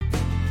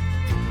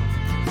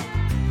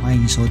欢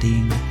迎收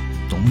听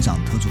董事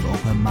长特助的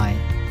Open Mic，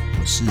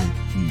 我是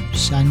雨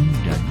山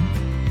人。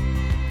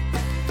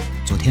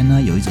昨天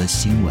呢，有一则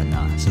新闻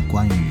啊，是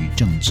关于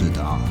政治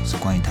的啊，是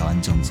关于台湾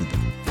政治的。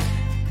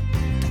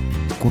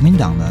国民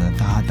党呢，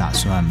他打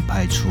算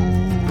派出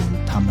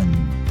他们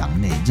党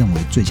内认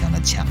为最强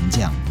的强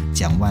将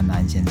蒋万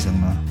安先生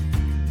呢，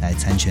来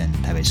参选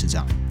台北市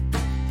长。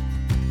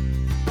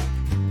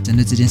针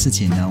对这件事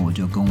情呢，我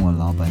就跟我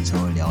老板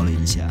稍微聊了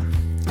一下，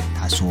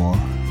他说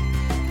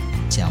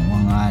蒋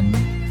万安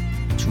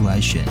出来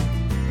选，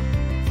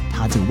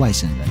他这个外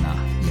省人啊，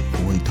也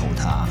不会投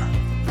他。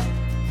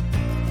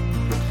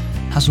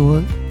他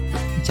说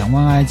蒋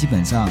万安基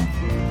本上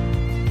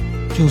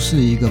就是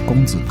一个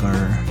公子哥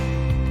儿，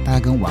大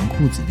概跟纨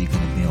绔子弟可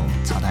能没有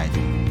差太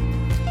多，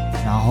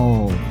然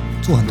后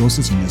做很多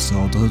事情的时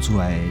候都是出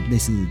来类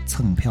似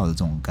蹭票的这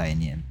种概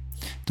念，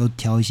都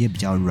挑一些比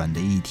较软的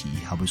议题，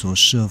好比说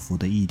社福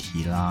的议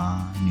题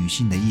啦、女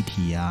性的议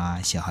题啊、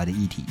小孩的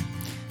议题，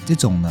这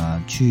种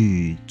呢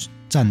去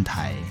站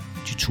台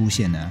去出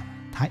现呢，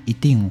它一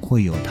定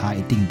会有它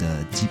一定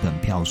的基本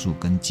票数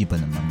跟基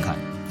本的门槛。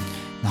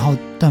然后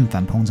但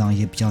凡碰上一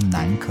些比较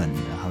难啃的，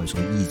还有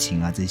说疫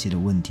情啊这些的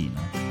问题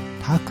呢，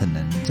他可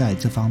能在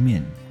这方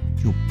面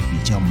就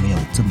比较没有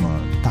这么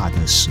大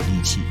的实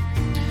力气。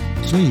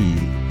所以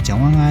蒋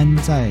万安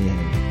在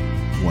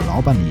我老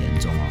板的眼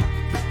中啊，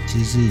其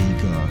实是一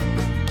个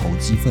投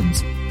机分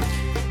子，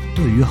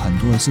对于很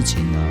多的事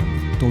情呢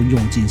都用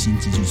尽心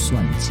机去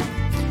算计，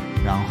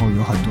然后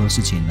有很多的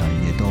事情呢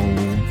也都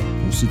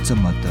不是这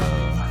么的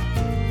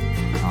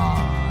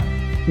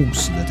务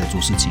实的在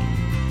做事情。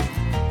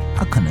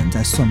他可能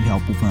在算票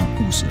部分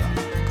务实啊，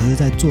可是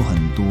在做很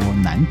多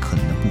难啃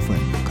的部分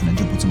可能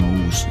就不这么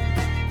务实。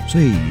所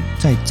以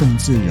在政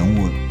治人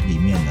物里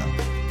面呢，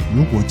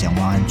如果蒋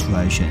万安出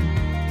来选，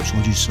说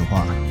句实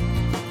话，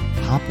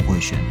他不会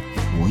选，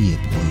我也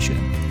不会选。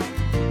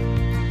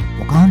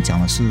我刚刚讲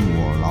的是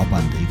我老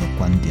板的一个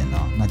观点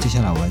啊，那接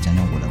下来我来讲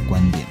讲我的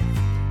观点。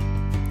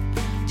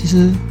其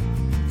实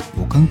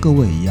我跟各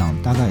位一样，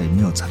大概也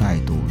没有差太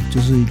多，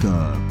就是一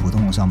个普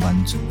通的上班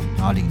族，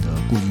然后领着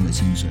固定的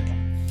薪水。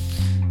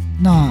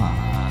那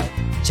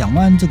蒋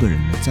万安这个人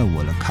呢，在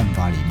我的看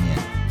法里面，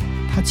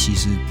他其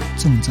实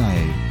正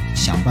在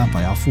想办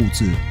法要复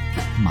制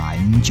马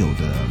英九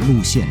的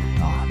路线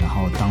啊，然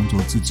后当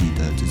做自己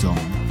的这种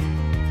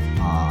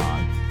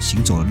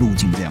行走的路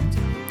径这样子。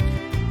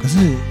可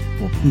是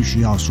我必须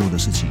要说的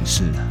事情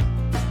是，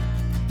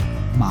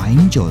马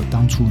英九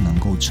当初能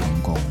够成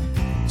功，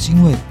是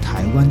因为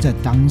台湾在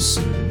当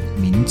时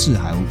民治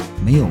还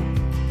没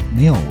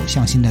有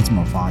像现在这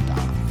么发达。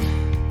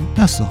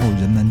那时候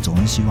人们总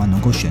是希望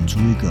能够选出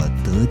一个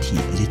得体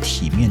而且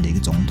体面的一个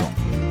总统，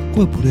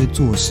会不会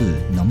做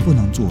事，能不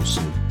能做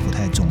事不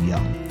太重要。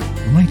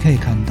我们也可以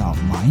看到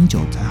马英九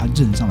在他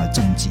任上的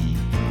政绩，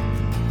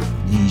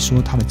你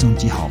说他的政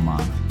绩好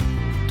吗？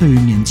对于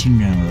年轻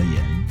人而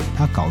言，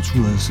他搞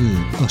出的是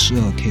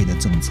 22K 的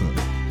政策。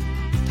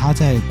他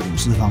在股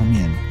市方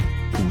面，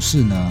股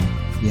市呢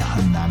也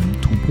很难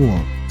突破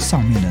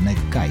上面的那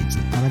个盖子，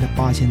大概在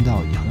8000到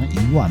好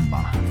像1万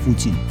吧附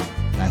近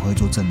来回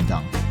做震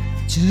荡。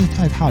其实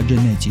在他的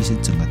任内，其实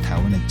整个台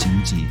湾的经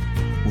济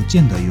不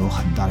见得有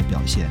很大的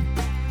表现。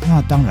那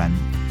当然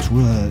除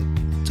了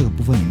这个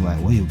部分以外，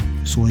我也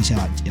说一下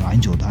马英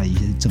九他的一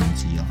些政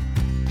绩啊。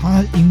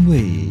他因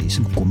为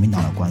是国民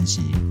党的关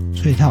系，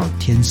所以他有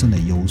天生的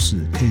优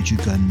势，可以去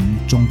跟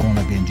中共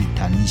那边去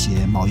谈一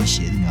些贸易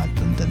协定啊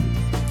等等。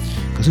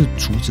可是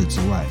除此之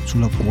外，除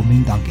了国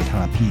民党给他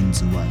的庇荫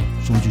之外，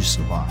说句实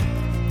话，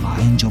马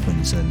英九本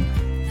身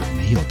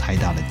没有太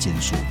大的建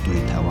树，对于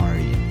台湾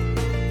而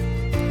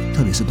言，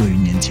特别是对于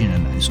年轻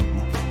人来说。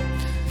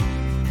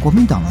国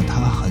民党呢，他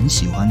很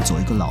喜欢走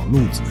一个老路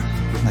子，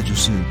那就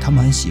是他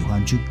们很喜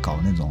欢去搞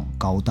那种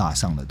高大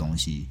上的东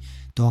西，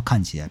都要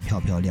看起来漂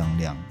漂亮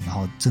亮，然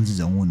后政治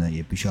人物呢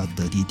也必须要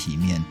得体体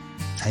面，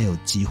才有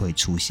机会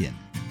出现。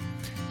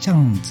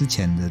像之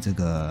前的这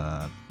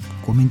个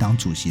国民党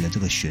主席的这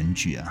个选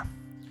举啊，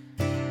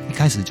一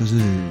开始就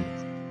是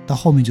到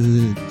后面就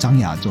是张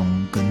亚中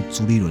跟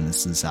朱立伦的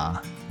厮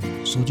杀。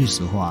说句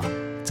实话，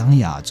张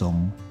亚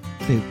中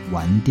被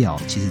玩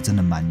掉其实真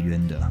的蛮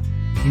冤的，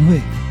因为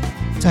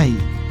在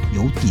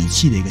有底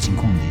气的一个情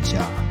况底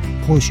下，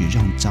或许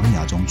让张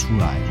亚中出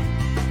来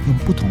用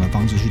不同的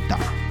方式去打，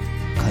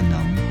可能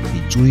比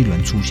朱立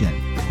伦出现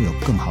会有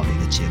更好的一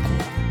个结果。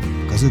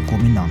可是国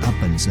民党它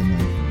本身呢，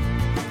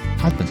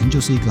它本身就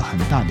是一个很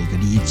大的一个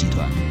利益集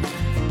团，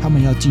他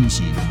们要进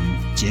行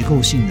结构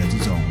性的这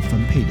种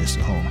分配的时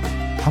候，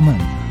他们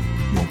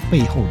有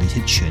背后的一些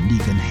权力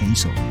跟黑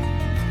手，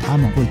他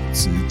们会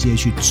直接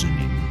去指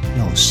明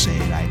要谁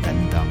来担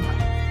当。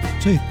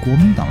所以国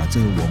民党的这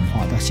个文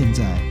化到现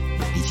在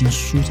已经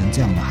输成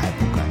这样了还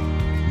不改，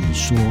你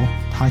说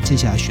他接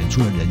下来选出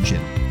的人选，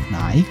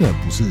哪一个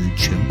不是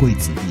权贵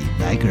子弟，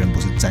哪一个人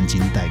不是沾亲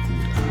带故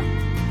的？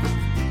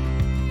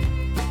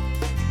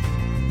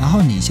然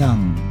后你像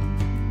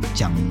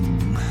讲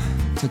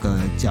这个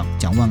蒋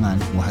万安，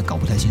我还搞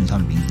不太清楚他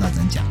的名字，那只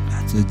能讲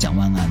这是蒋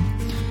万安。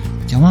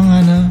蒋万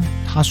安呢，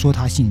他说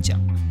他姓蒋，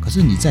可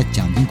是你在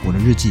蒋经国的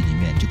日记里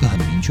面就可以很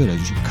明确的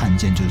去看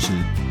见，就是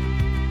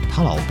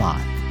他老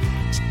爸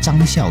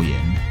张孝严，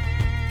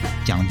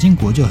蒋经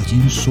国就已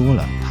经说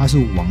了，他是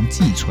王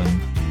继春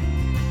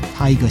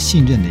他一个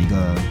信任的一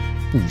个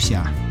部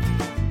下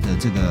的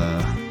这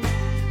个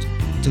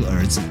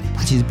儿子，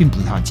他其实并不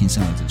是他的亲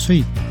生儿子，所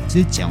以其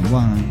实蒋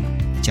万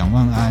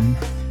安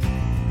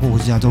或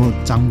者叫做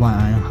张万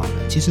安好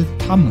了，其实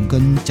他们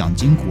跟蒋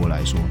经国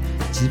来说，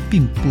其实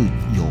并不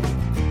有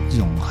这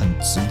种很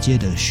直接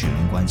的血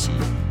缘关系。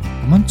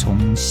我们从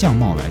相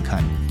貌来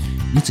看，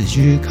你仔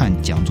细去看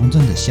蒋中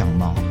正的相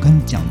貌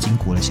跟蒋经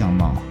国的相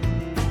貌，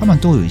他们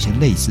都有一些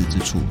类似之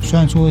处。虽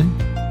然说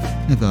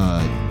那个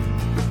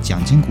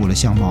蒋经国的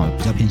相貌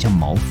比较偏向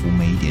毛福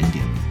梅一点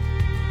点，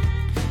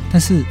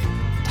但是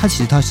它其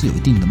实它是有一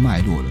定的脉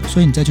络的。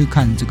所以你再去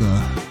看这个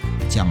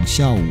蒋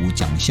孝武、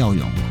蒋孝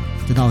勇，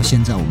再到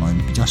现在我们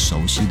比较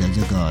熟悉的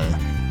这个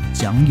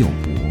蒋友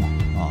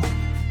柏啊，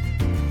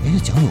是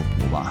蒋友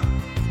柏吧？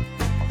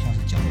好像是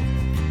蒋友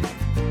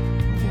柏，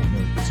如果我没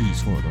有记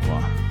错的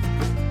话，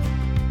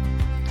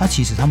他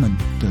其实他们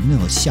的那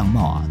种相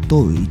貌啊，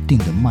都有一定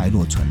的脉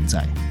络存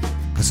在。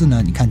可是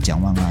呢，你看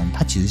蒋万安，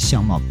他其实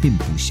相貌并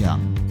不像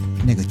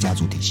那个家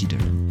族体系的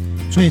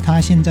人，所以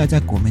他现在在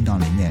国民党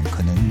里面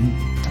可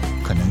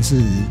能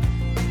是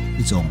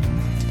一种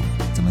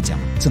怎么讲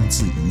政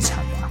治遗产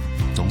吧，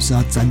总是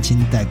要沾亲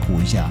带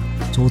故一下，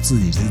说自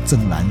己是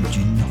正蓝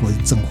军或是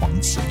正黄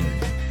旗的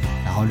人，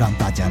然后让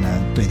大家呢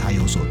对他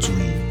有所注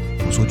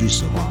意。我说句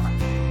实话，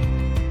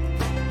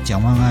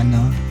蒋万安呢，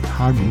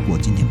他如果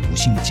今天不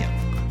姓蒋，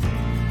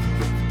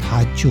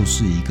他就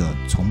是一个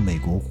从美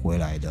国回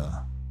来的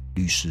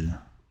律师，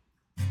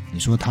你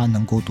说他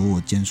能够多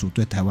有建树，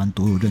对台湾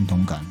多有认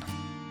同感，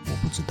我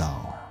不知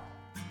道。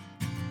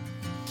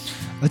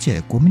而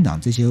且国民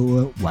党这些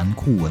纨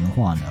绔文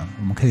化呢，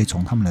我们可以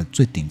从他们的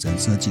最顶层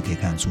设计可以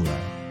看得出来，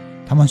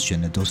他们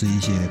选的都是一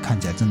些看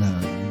起来真的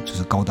就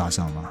是高大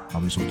上嘛，好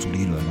比说朱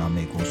立伦啊，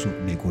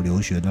美国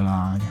留学的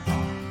啦，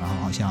然后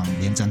好像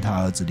连战他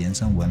儿子连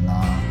胜文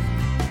啦，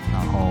然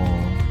后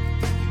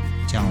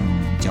像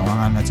蒋万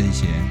安啊这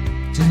些，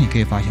其实你可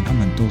以发现他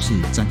们都是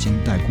沾亲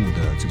带故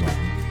的这种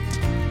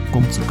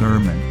公子哥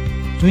们，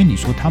所以你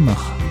说他们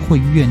会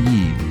愿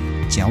意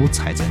脚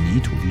踩着泥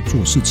土去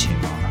做事情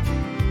吗？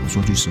我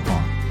说句实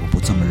话，我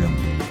不这么认为。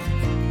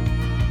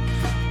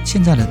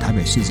现在的台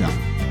北市长，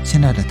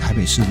现在的台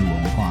北市的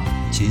文化，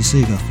其实是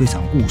一个非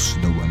常务实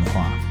的文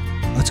化，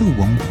而这个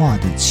文化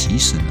的起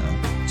始呢，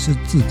是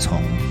自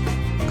从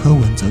柯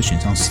文哲选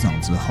上市长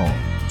之后，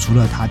除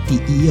了他第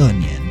1、2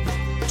年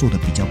做的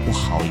比较不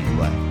好以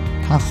外，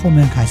他后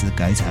面开始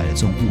改采了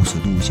这种务实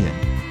路线，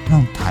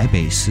让台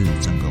北市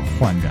整个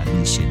焕然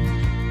一新。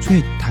所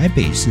以台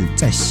北市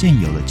在现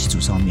有的基础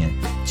上面，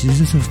其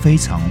实是非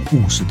常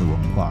务实的文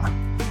化。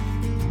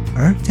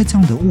而在这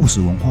样的务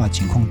实文化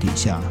情况底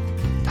下，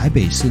台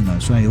北市呢，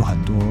虽然有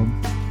很多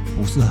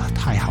不是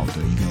太好的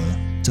一个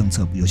政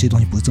策，有些东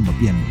西不是这么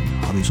便民，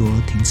好比说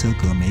停车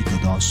格每一格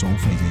都要收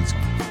费这种。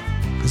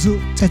可是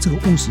在这个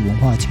务实文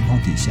化的情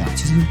况底下，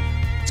其实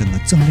整个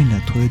政令的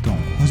推动，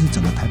或是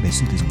整个台北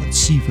市的整个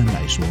气氛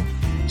来说，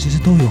其实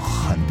都有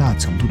很大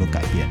程度的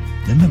改变。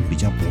人们比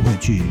较不会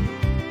去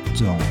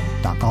这种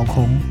打高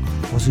空，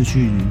或是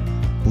去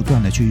不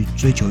断的去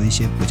追求一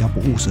些比较不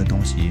务实的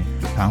东西，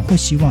反而会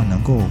希望能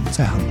够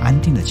在很安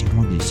定的情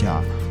况底下，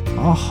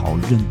好好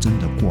认真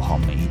的过好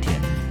每一天。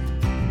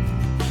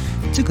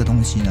这个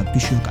东西呢，必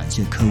须要感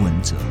谢柯文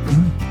哲，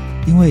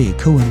因为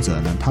柯文哲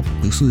呢，他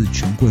不是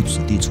权贵子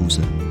弟出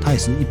身，他也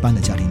是一般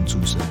的家庭出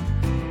身。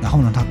然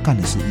后呢，他干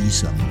的是医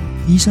生。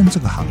医生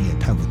这个行业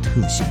它有个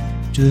特性，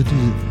就是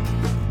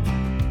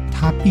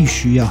他必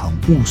须要很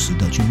务实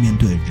的去面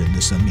对人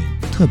的生命，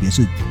特别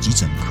是急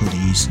诊科的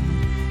医师，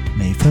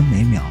每分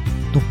每秒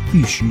都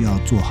必须要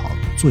做好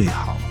最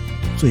好、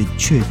最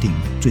确定、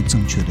最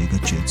正确的一个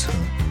决策，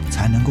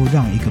才能够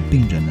让一个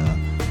病人呢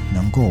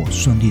能够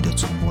顺利的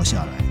存活下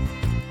来。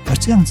而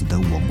这样子的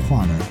文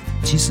化呢，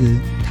其实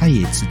它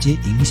也直接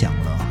影响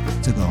了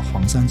这个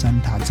黄珊珊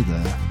他这个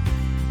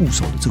部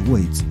首的这个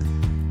位置。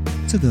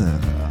这个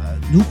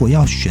如果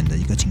要选的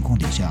一个情况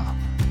底下，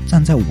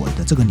站在我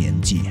的这个年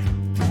纪，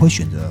我会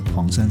选择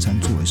黄珊珊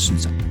作为市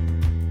长，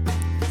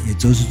也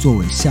就是作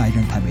为下一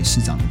任台北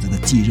市长的这个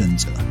继任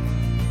者。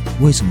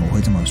为什么我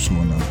会这么说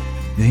呢？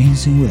原因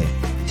是因为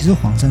其实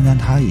黄珊珊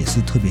她也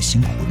是特别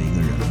辛苦的一个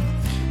人，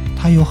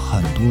她有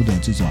很多的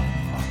这种，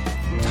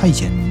她以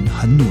前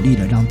很努力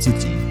的让自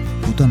己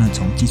不断的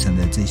从基层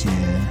的这些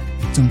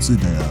政治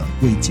的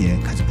位阶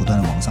开始不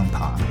断的往上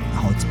爬，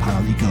然后爬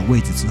到一个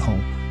位置之后，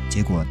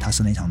结果她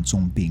生了一场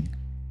重病，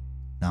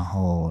然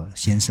后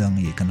先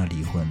生也跟她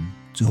离婚，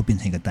最后变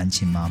成一个单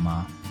亲妈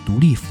妈，独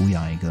立抚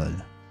养一个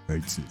儿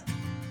子。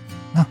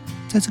那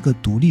在这个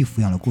独立抚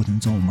养的过程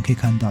中，我们可以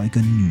看到一个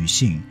女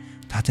性，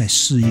她在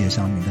事业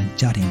上面跟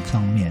家庭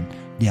上面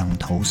两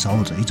头少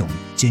有着一种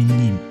坚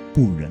韧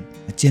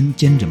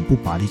不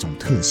拔的一种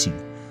特性。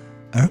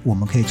而我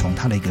们可以从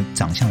她的一个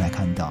长相来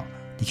看到，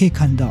你可以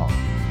看到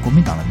国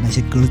民党的那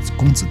些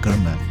公子哥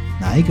们，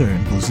哪一个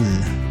人不是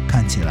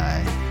看起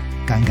来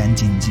干干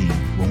净净、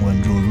文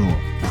文弱弱，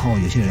然后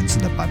有些人吃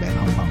的白白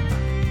胖胖的。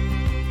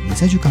你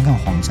再去看看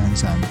黄珊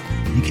珊，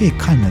你可以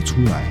看得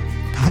出来，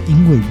她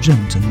因为认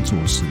真做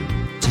事，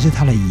其实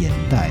她的眼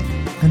袋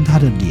跟她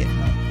的脸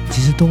呢，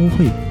其实都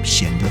会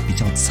显得比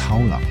较操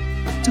劳。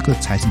这个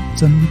才是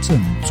真正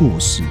做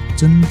事、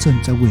真正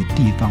在为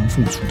地方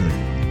付出的人。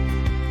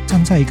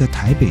站在一个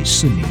台北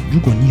市民，如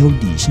果你有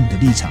理性的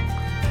立场，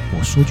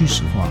我说句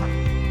实话，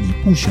你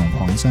不选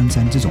黄珊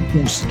珊这种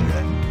务实的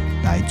人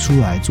出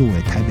来作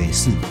为台北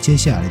市接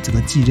下来的这个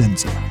继任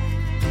者，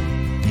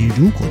你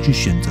如果去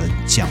选择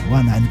蒋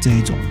万安这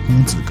一种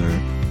公子哥，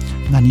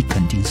那你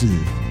肯定是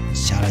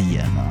瞎了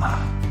眼了。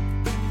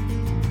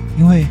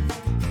因为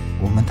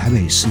我们台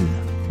北市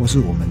或是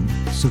我们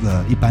这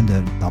个一般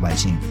的老百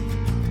姓，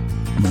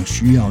我们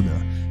需要的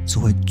是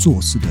会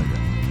做事的人，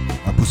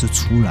而不是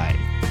出来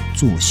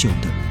作秀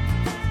的人。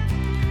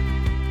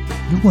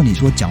如果你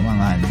说蒋万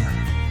安，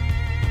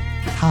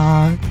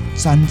他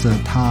沾着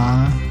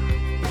他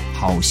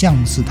好像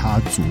是他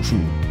祖父，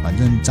反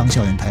正张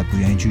孝全他也不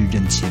愿意去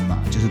认亲嘛，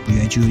就是不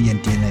愿意去验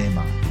DNA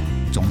嘛。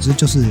总之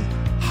就是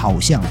好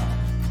像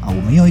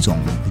我们用一种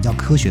比较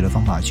科学的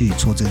方法去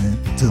戳这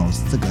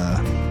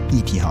个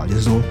议题好，就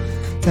是说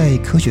在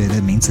科学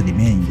的名词里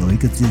面有一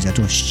个字叫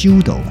做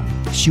修斗，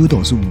修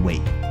斗是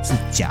伪，是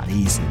假的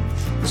意思，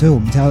所以我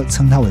们才要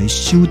称它为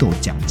修斗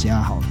蒋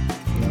家好了。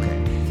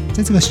OK，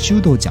 在这个修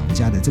斗蒋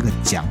家的这个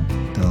蒋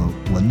的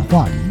文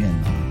化里面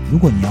呢，如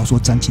果你要说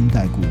沾亲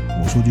带故，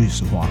我说句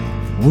实话，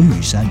我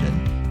与山人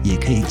也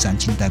可以沾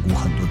亲带故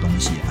很多东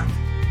西啊。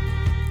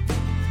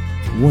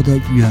我的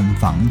远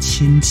房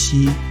亲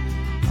戚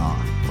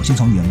我先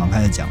从远房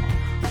开始讲，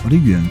我的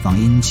远房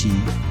姻戚，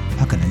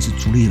他可能是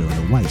朱立伦的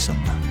外甥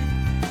啊。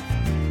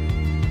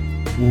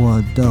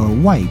我的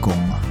外公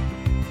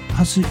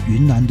他是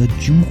云南的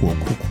军火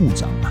库库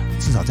长啊，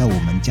至少在我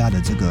们家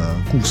的这个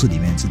故事里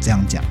面是这样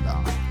讲的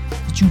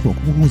军火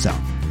库库长，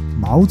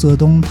毛泽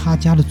东他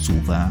家的祖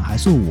坟还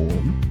是我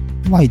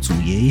外祖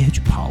爷爷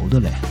去刨的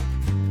嘞。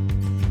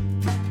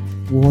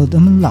我的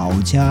老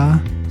家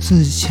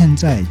是现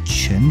在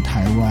全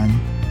台湾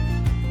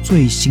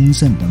最兴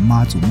盛的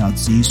妈祖庙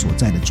之一所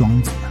在的庄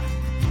子，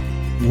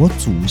我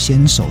祖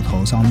先手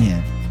头上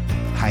面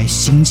还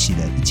兴起了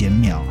一间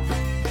庙，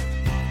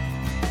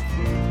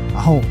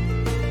然后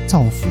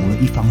造福了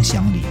一方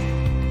乡里。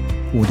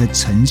我的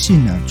陈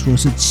姓呢，除了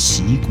是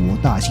齐国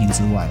大姓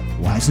之外，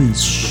我还是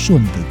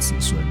舜的子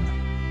孙。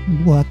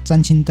如果要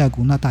沾亲带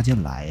故，那大家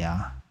来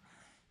呀。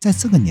在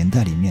这个年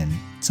代里面，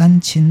沾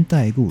亲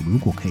带故如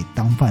果可以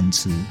当饭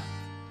吃，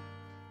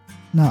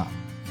那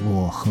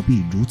我何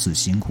必如此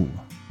辛苦？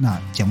那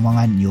蒋万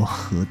安又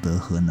何德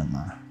何能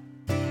啊？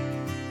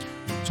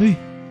所以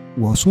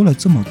我说了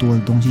这么多的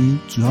东西，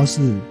主要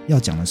是要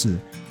讲的是，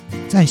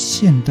在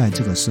现代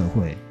这个社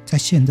会，在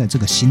现在这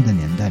个新的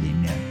年代里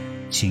面，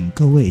请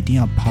各位一定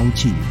要抛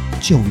弃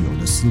旧有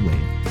的思维，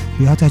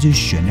不要再去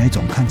选那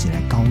种看起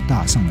来高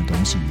大上的东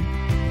西。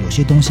有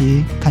些东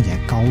西看起来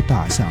高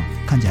大上，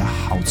看起来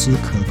好吃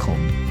可口，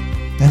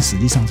但实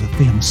际上是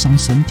非常伤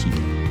身体的，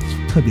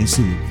特别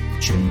是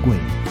权贵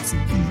子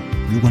弟。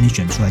如果你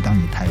选出来当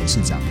你的台北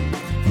市长，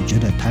你觉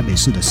得台北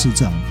市的市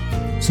政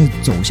是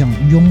走向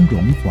雍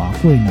容华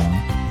贵呢，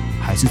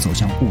还是走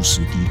向务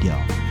实低调？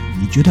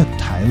你觉得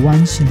台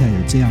湾现在有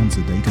这样子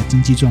的一个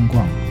经济状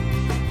况，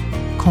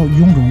靠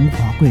雍容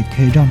华贵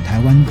可以让台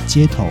湾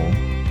街头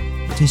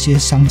这些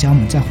商家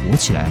们再活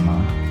起来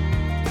吗？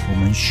我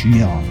们需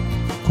要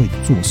会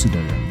做事的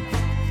人，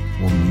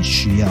我们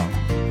需要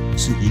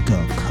是一个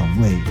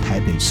肯为台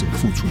北市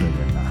付出的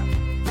人啊。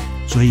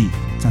所以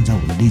站在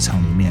我的立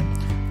场里面，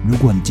如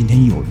果你今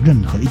天有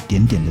任何一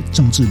点点的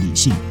政治理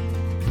性，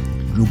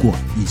如果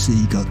你是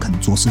一个肯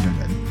做事的人，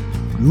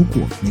如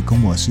果你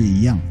跟我是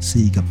一样，是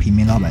一个平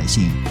民老百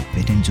姓，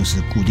每天就是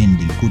固定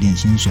领固定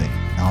薪水，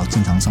然后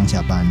正常上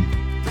下班，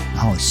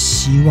然后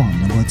希望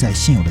能够在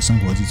现有的生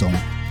活之中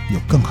有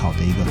更好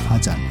的一个发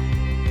展，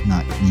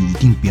那你一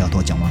定不要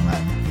投蒋万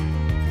安，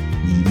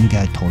你应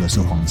该投的是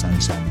黄珊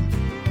珊。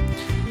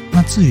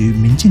那至于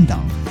民进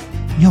党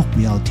要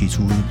不要提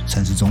出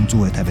陈时中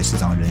作为台北市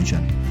长的人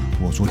选，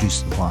我说句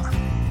实话，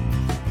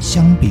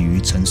相比于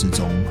陈时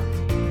中，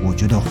我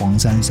觉得黄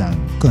珊珊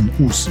更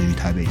务实于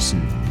台北市。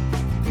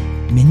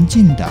民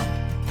进党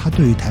他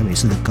对于台北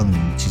市的耕耘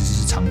其实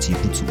是长期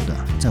不足的，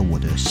在我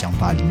的想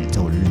法里面，在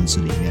我的认知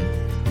里面。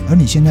而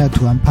你现在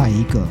突然派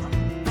一个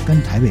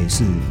跟台北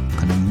市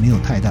可能没有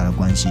太大的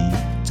关系，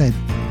在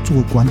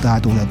做官大家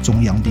都在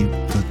中央的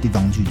地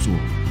方去做，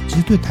其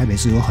实对台北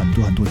市有很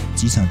多很多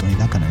基层的东西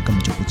他可能根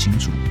本就不清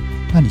楚。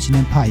那你今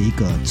天派一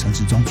个陈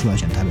时中出来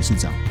选台北市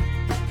长，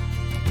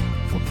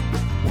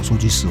我说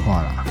句实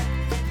话啦，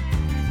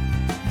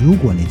如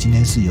果你今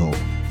天是有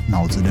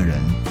脑子的人，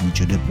你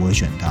绝对不会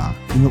选他，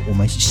因为我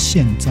们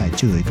现在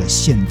就有一个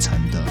现成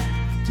的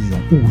这种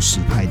务实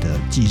派的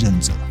继任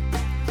者。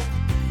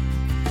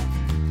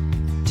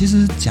其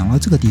实讲到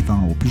这个地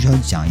方，我必须要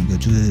讲一个，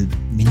就是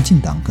民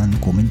进党跟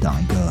国民党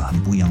一个很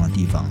不一样的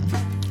地方。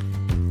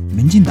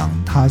民进党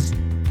它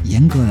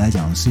严格来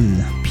讲是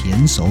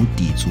胼手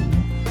胝足，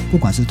不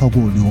管是透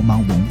过流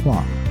氓文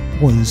化，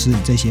或者是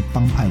这些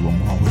帮派文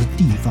化，或是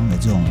地方的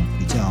这种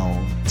比较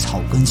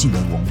草根性的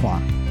文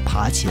化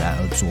爬起来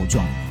而茁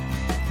壮。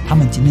他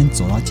们今天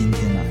走到今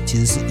天啊，其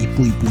实是一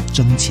步一步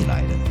争起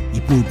来的，一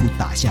步一步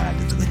打下来的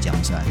这个江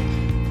山。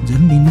人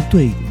民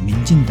对民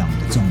进党的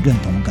这种认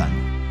同感，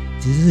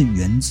其实是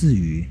源自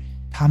于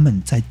他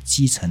们在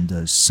基层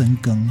的深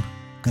耕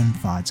跟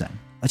发展，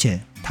而且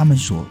他们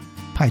所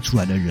派出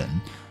来的人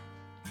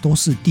都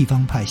是地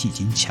方派系已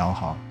经瞧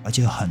好，而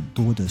且很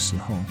多的时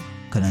候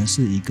可能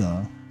是一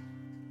个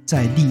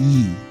在利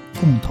益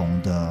共同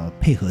的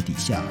配合底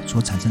下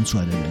所产生出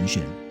来的人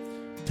选。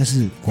但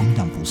是国民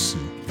党不是，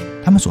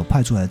他们所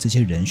派出来的这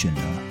些人选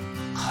呢，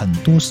很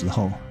多时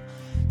候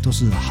都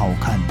是好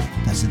看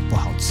但是不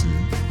好吃，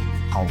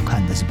好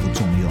看但是不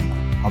重用。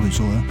好比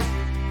说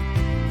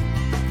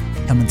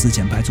他们之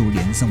前派出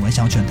连胜文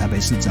想选台北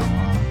市长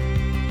啊，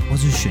或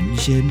是选一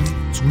些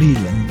朱立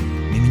伦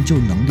明明就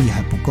能力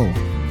还不够，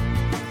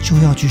就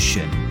要去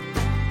选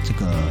这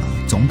个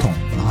总统，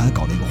然后还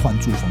搞了一个换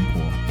柱风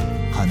波。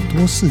很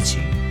多事情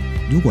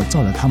如果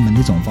照着他们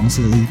这种方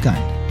式去干，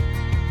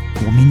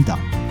国民党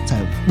在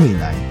未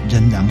来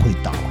仍然会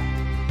倒。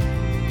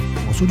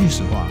我说句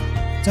实话，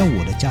在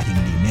我的家庭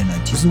里面呢，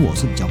其实我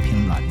是比较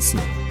偏蓝色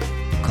的，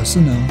可是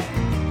呢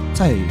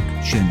在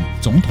选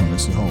总统的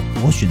时候，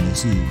我选的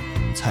是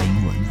蔡英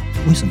文。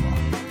为什么？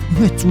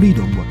因为朱立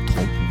伦我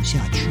投不下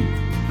去。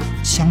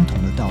相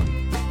同的道理，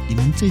你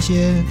们这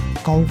些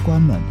高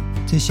官们，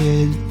这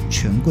些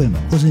权贵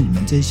们，或是你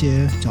们这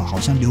些就好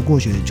像留过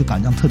学就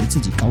敢让特别自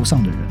己高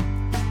尚的人，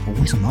我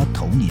为什么要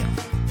投你啊？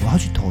我要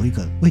去投一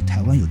个为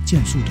台湾有建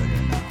树的人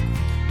啊！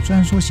虽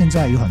然说现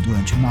在有很多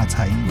人去骂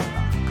蔡英文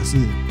啊，可是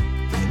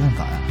没办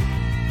法啊，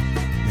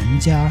人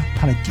家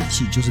他的底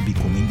气就是比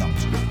国民党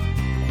足。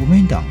国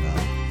民党呢，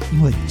因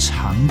为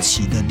长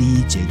期的利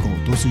益结构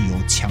都是由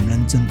强人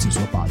政治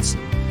所把持，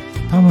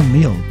他们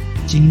没有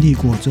经历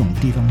过这种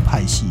地方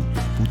派系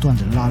不断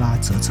的拉拉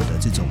扯扯的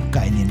这种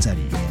概念在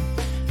里面，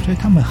所以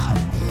他们很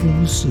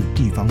忽视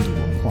地方的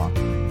文化。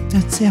在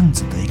这样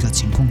子的一个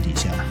情况底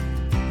下，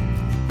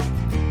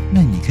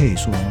那你可以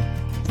说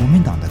国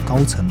民党的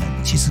高层们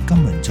其实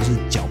根本就是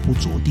脚不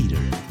着地的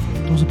人，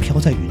都是飘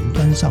在云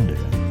端上的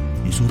人。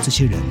你说这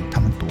些人他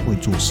们多会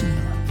做事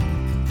呢？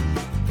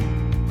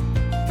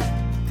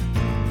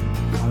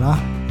好啦，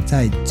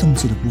在政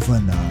治的部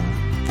分呢，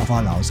发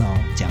发牢骚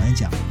讲一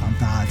讲，让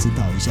大家知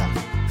道一下，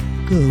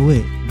各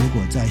位如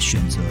果在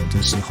选择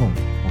的时候，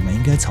我们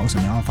应该朝什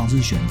么样的方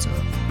式选择？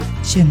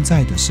现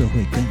在的社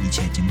会跟以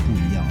前已经不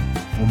一样了，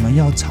我们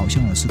要朝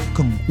向的是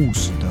更务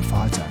实的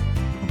发展，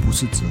而不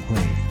是只会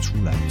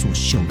出来作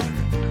秀的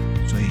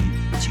人。所以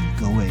请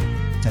各位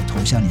在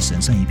投下你神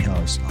圣一票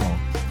的时候，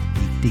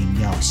一定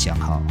要想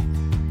好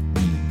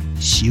你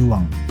希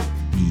望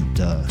你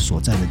的所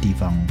在的地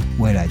方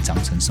未来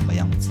长成什么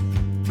样子。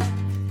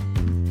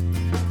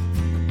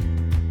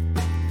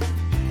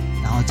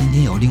然后今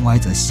天有另外一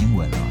则新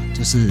闻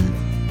就是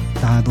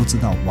大家都知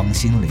道王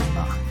心凌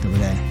嘛，对不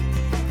对？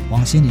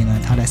王心凌呢，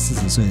她在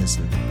40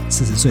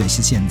岁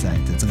是现在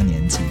的这个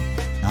年纪，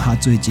然后她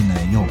最近呢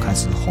又开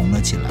始红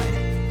了起来。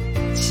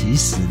其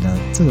实呢，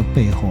这个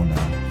背后呢，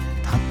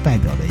它代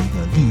表了一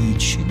个利益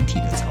群体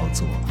的操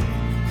作。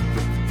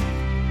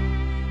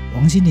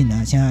王心凌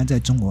呢，现在在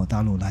中国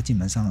大陆，它基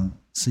本上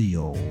是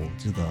有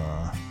这个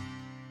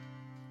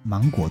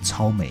芒果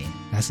超媒，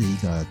它是一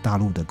个大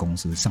陆的公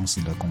司，上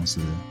市的公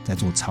司在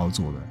做操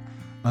作的。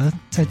而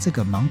在这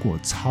个芒果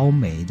超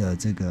媒的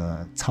这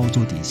个操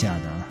作底下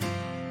呢，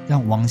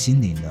让王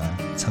心凌呢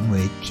成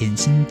为甜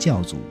心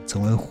教主，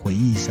成为回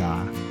忆杀。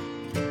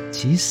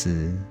其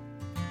实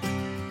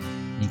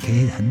你可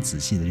以很仔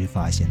细的去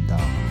发现到，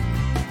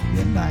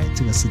原来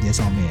这个世界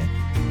上面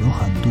有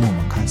很多我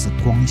们看是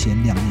光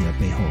鲜亮丽的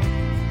背后，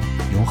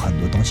有很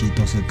多东西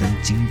都是跟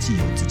经济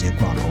有直接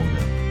挂钩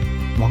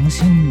的。王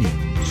心凌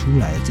出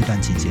来的这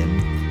段期间，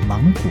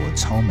芒果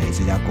超媒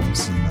这家公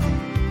司呢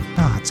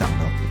大涨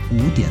了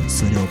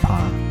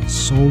 5.46%，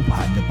 收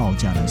盘的报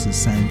价呢是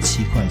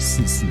37.44块，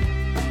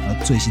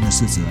而最新的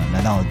市值呢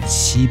来到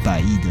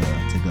700亿的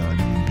这个人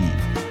民币。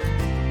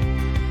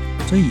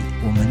所以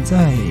我们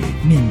在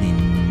面临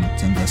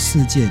整个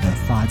世界的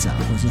发展，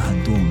或是很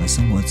多我们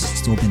生活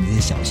周边的一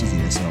些小细节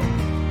的时候，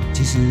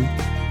其实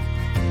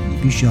你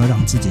必须要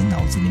让自己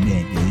脑子里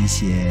面有一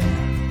些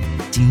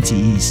经济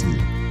意识，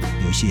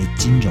有一些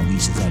金融意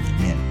识在里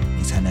面，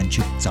你才能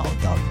去找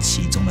到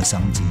其中的商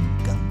机，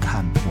跟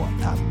看破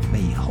它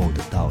背后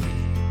的道理。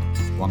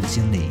王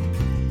心凌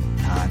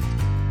她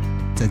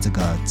在这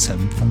个乘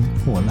风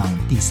破浪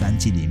第3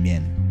季里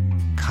面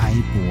开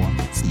播，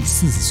以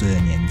40岁的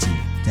年纪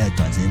在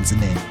短时间之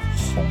内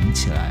红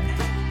起来，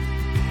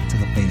这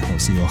个背后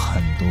是有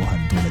很多很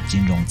多的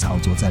金融操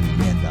作在里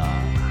面的。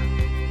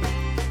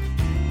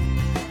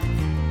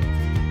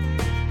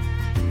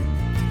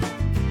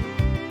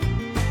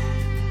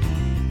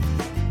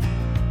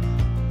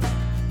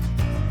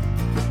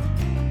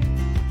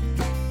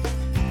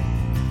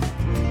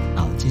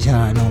好，接下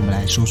来呢，我们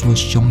来说说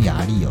匈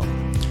牙利。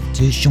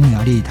其实匈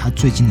牙利它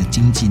最近的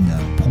经济呢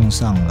碰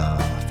上了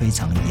非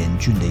常严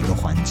峻的一个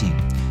环境，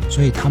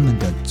所以他们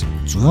的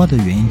主要的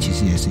原因其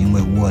实也是因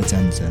为乌俄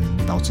战争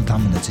导致他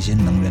们的这些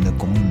能源的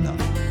供应呢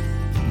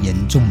严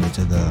重的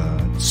这个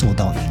受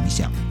到影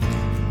响。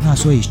那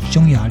所以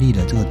匈牙利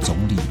的这个总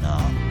理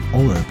呢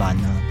欧尔班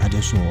呢他就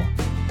说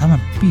他们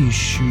必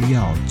须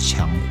要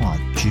强化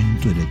军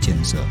队的建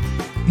设，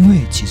因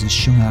为其实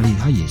匈牙利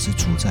它也是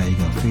处在一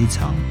个非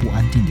常不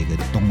安定的一个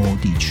东欧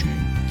地区，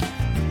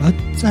而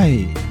在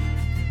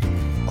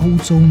欧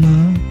洲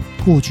呢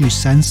过去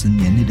30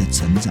年内的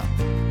成长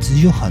其实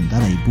有很大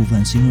的一部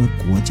分是因为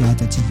国家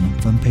在进行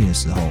分配的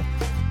时候，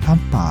他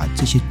把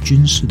这些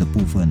军事的部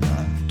分呢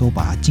都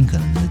把它尽可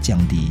能的降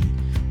低，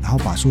然后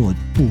把所有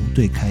部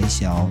队开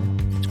销、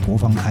国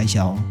防开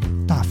销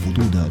大幅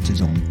度的这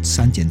种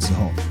删减之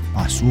后，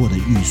把所有的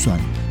预算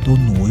都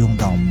挪用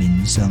到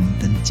民生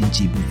跟经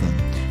济部分。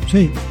所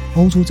以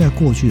欧洲在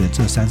过去的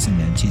这30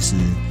年其实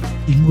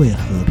因为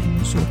和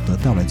平所得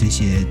到的这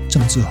些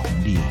政治红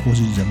利或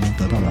是人民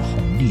得到的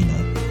红利呢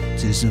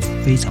其实是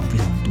非常非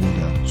常多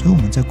的。所以我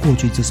们在过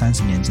去这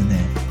30年之内，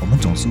我们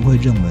总是会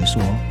认为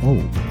说欧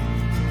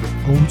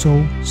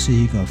洲是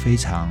一个非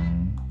常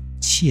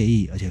惬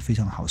意而且非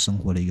常好生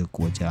活的一个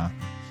国家。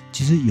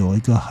其实有一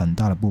个很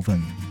大的部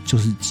分就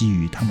是基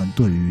于他们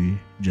对于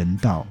人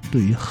道、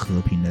对于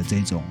和平的这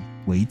种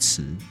维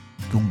持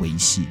跟维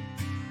系。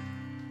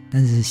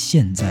但是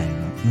现在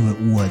呢，因为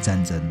乌俄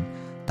战争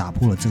打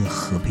破了这个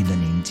和平的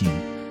宁静，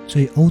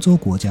所以欧洲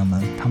国家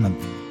呢，他们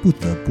不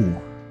得不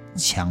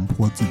强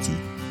迫自己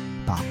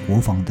把国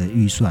防的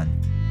预算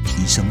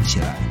提升起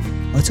来。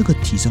而这个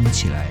提升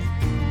起来，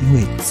因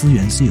为资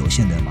源是有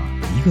限的嘛，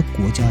一个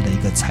国家的一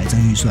个财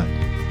政预算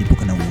也不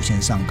可能无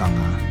限上纲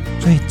啊。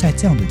所以在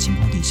这样的情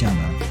况底下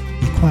呢，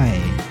一块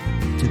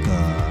这个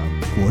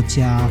国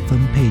家分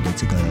配的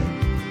这个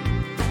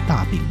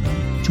大饼呢，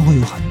就会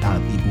有很大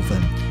的一部分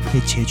被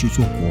切去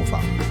做国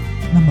防。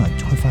那么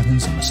就会发生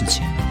什么事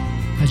情呢？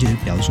那就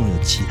表示说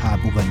有其他的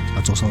部分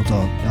要遭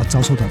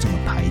受到这个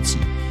排挤，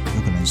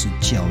有可能是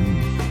教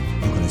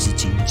育，有可能是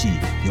经济，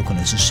有可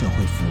能是社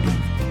会福利，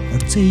而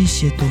这一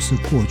些都是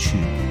过去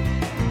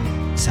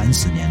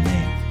30年内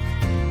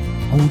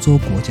欧洲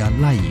国家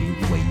赖以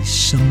为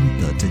生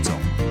的这种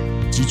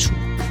基础。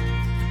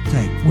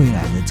在未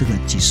来的这个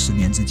几十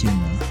年之间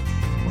呢，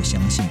我相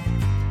信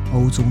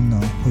欧洲呢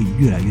会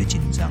越来越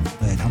紧张，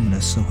而且他们的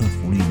社会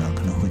福利呢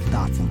可能会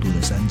大幅度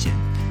的删减。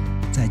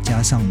再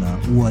加上呢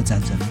乌俄战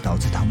争导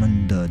致他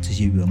们的这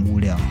些原物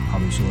料，好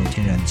比说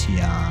天然气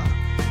啊、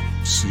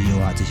石油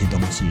啊这些东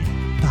西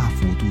大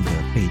幅度的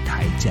被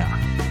抬价，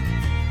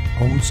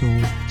欧洲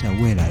在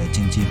未来的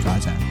经济发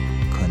展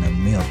可能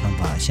没有办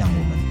法像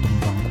我们东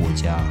方国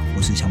家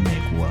或是像美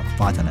国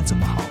发展的这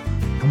么好，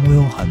他们会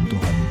有很多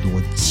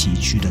崎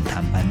岖的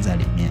谈判在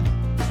里面。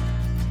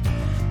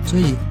所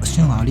以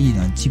匈牙利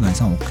呢，基本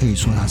上我可以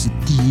说它是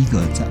第一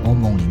个在欧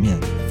盟里面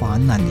发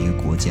难的一个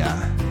国家。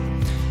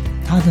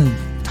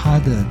他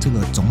的这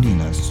个总理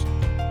呢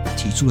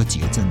提出了几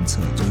个政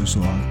策，就是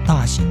说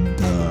大型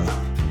的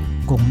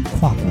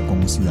跨国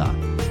公司啊，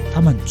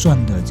他们赚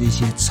的这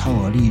些超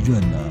额利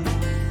润呢，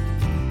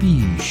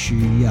必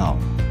须要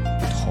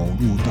投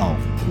入到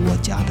国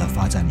家的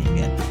发展里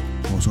面。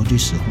我说句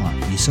实话，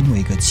你身为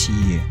一个企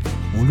业，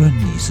无论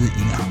你是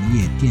银行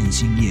业、电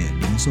信业、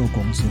零售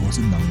公司或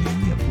是能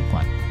源业，不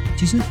管，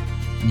其实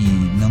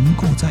你能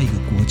够在一个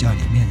国家里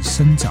面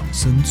生长、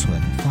生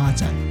存、发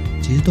展，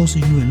其实都是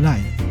因为赖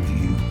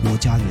于国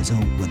家的这个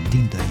稳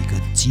定的一个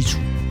基础。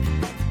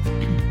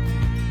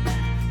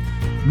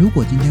如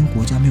果今天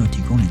国家没有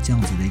提供你这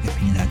样子的一个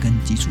平台跟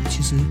基础，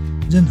其实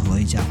任何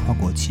一家跨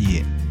国企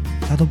业，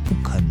它都不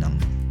可能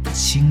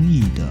轻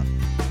易的、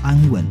安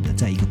稳的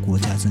在一个国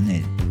家之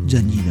内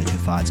任意的去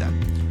发展。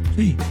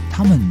所以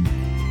他们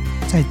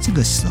在这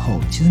个时候，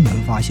其实你会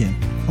发现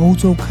欧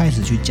洲开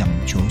始去讲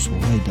求所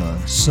谓的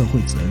社会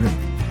责任。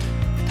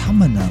他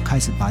们呢开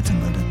始把整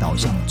个的导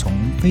向从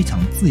非常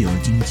自由的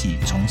经济，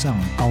崇尚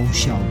高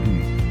效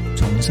率，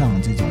崇尚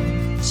这种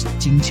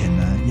金钱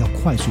呢要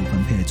快速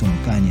分配的这种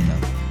概念呢，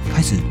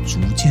开始逐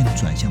渐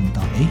转向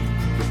到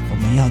我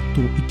们要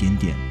多一点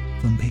点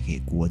分配给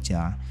国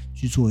家，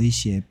去做一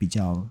些比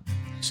较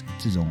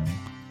这种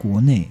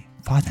国内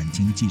发展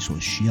经济所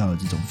需要的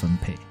这种分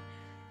配。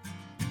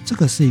这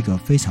个是一个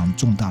非常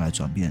重大的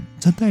转变，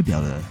这代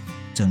表了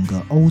整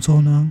个欧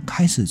洲呢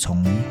开始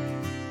从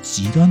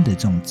极端的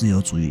这种自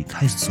由主义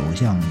开始走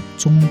向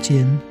中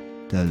间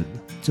的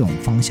这种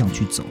方向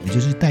去走，也就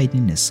是带一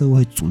点点社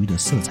会主义的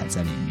色彩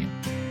在里面。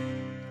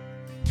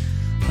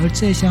而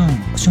这项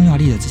匈牙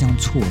利的这项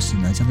措施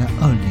呢，将在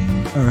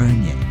2022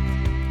年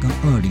跟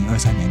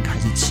2023年开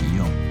始启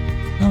用。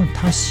那么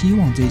他希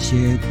望这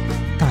些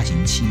大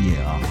型企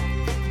业啊，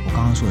我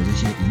刚刚说的这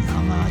些银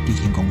行啊、电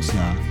信公司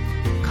啊，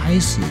开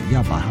始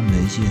要把他们的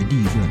一些利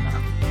润啊，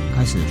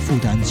开始负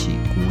担起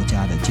国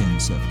家的建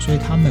设，所以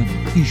他们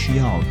必须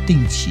要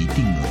定期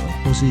定额，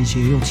或是一些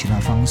用其他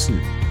方式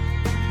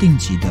定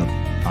期的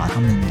把他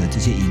们的这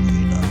些盈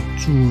余呢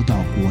注入到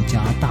国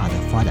家大的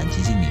发展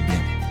基金里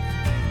面。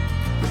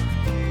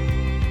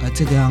而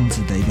这个样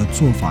子的一个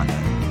做法呢，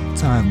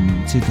在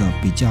这个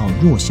比较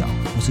弱小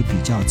或是比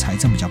较财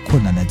政比较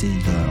困难的这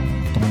个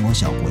东欧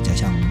小国家，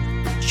像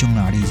匈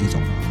牙利这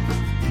种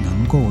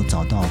能够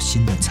找到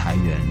新的财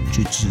源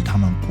去支持他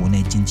们国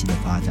内经济的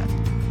发展，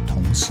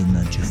同时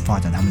呢去发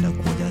展他们的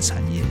国家产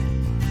业，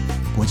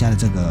国家的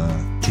这个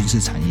军事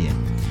产业。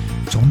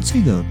从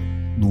这个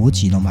逻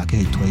辑呢，我们还可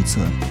以推测，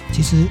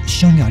其实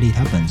匈牙利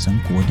它本身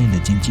国内的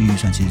经济预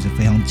算其实是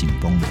非常紧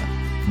绷的，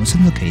我们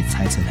甚至可以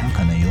猜测它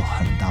可能有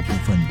很大部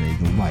分的一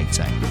个外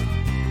债，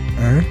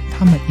而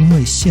他们因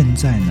为现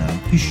在呢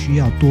必须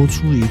要多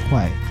出一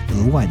块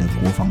额外的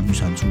国防预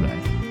算出来，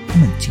他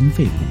们经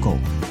费不够，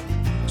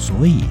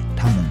所以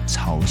他们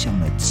朝向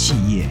了企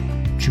业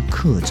去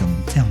课征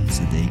这样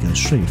子的一个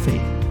税费，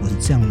或是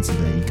这样子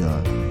的一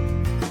个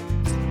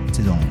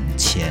这种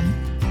钱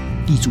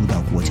挹注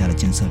到国家的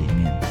建设里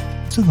面。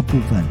这个部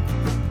分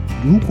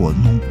如果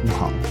弄不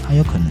好，它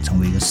有可能成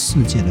为一个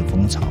世界的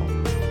风潮。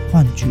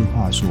换句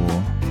话说，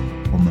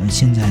我们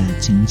现在的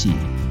经济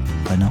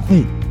可能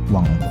会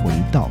往回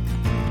到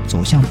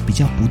走向比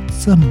较不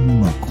这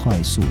么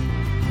快速，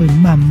会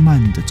慢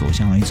慢的走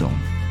向一种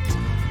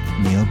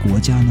每个国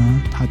家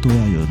呢，它都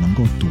要有能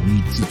够独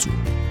立自主，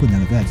不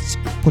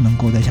能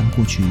够再像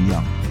过去一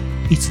样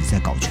一直在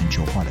搞全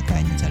球化的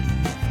概念在里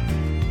面。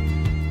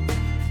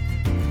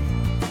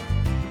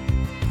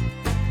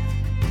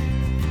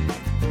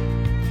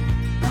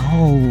然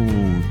后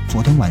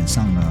昨天晚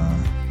上呢，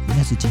应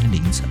该是今天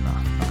凌晨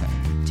了。OK，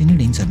 今天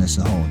凌晨的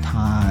时候，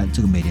他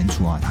这个美联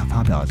储他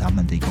发表了他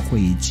们的一个会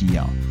议纪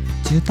要。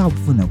其实大部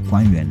分的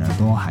官员呢，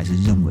都还是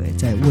认为，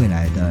在未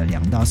来的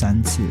2到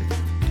3次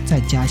再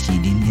加息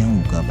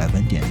0.5个百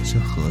分点是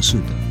合适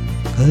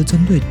的。可是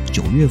针对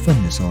9月份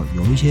的时候，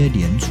有一些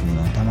联储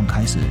呢，他们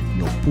开始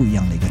有不一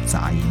样的一个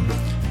杂音，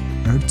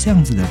而这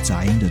样子的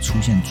杂音的出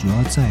现，主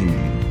要在于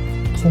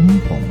通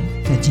膨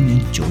在今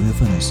年9月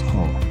份的时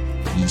候，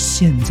以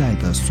现在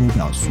的缩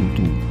表速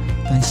度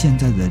跟现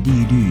在的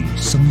利率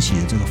升息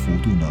的这个幅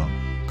度呢，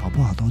搞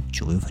不好到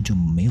9月份就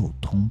没有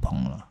通膨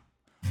了。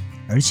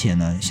而且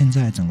呢，现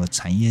在整个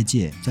产业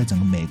界在整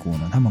个美国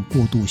呢，他们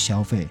过度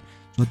消费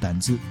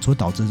所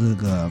导致这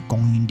个供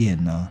应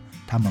链呢，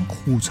他们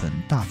库存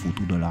大幅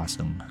度的拉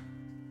升，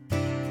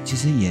其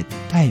实也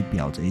代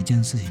表着一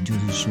件事情，就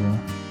是说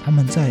他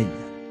们在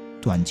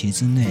短期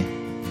之内，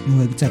因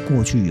为在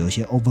过去有一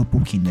些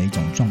overbooking 的一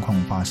种状况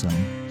发生，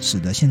使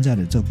得现在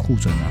的这个库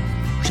存啊，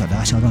不晓得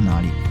它销到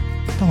哪里。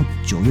到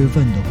9月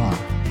份的话，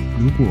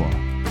如果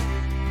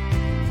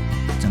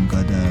整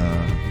个的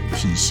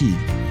体系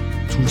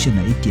出现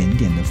了一点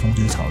点的风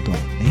吹草动，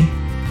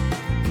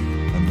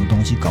很多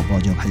东西搞不好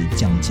就开始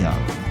降价了。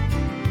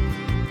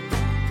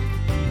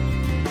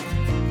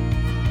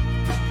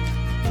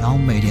然后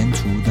美联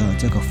储的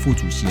这个副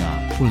主席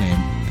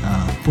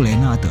布雷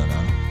纳德呢，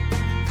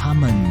他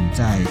们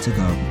在这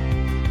个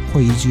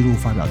会议记录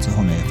发表之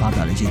后呢，也发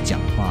表了一些讲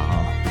话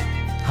啊。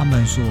他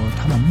们说，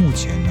他们目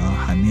前呢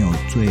还没有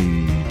对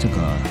于这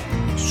个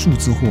数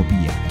字货币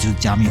就是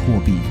加密货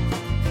币，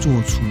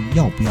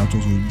要不要做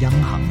出央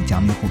行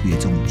加密货币的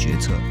这种决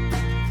策。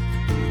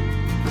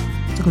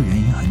这个原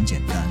因很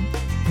简单，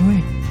因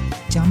为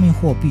加密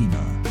货币呢，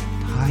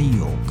它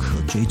有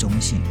可追踪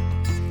性，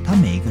它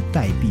每一个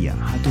代币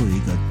它都有一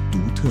个独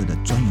特的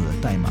专有的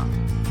代码，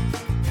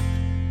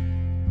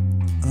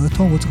而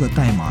透过这个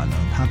代码呢，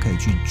它可以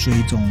去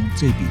追踪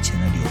这笔钱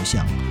的流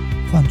向。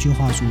换句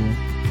话说，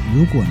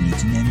如果你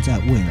今天在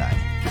未来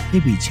这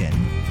笔钱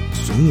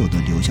所有的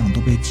流向都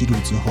被记录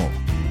之后，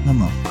那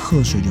么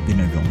课税就变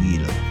得容易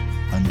了，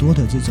很多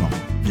的这种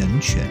人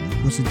权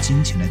或是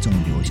金钱的这种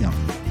流向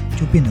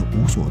就变得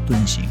无所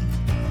遁形。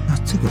那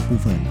这个部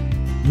分，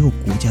如果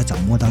国家掌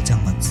握到这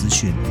样的资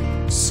讯，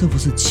是不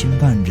是侵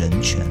犯人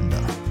权的？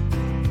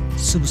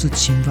是不是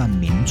侵犯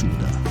民主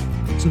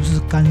的？是不是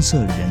干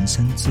涉人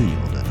身自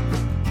由的？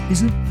其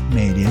实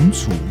美联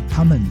储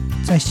他们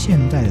在现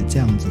代的这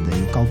样子的一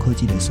个高科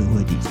技的社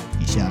会底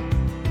下，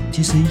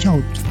其实要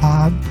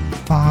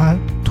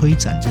推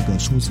展这个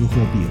数字货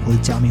币或者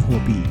加密货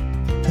币，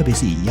特别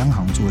是以央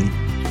行作为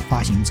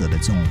发行者的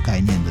这种概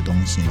念的东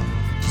西呢，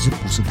其实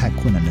不是太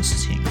困难的事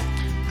情。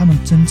他们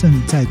真正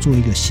在做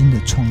一个新的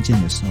创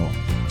建的时候，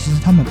其实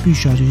他们必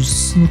须要去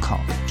思考、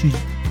去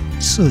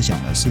设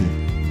想的是，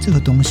这个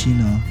东西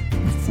呢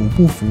符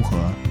不符合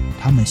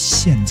他们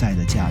现在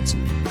的价值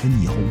跟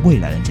以后未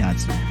来的价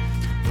值。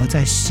而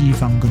在西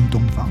方跟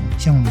东方，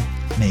像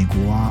美国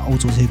欧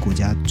洲这些国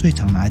家，最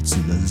常拿来指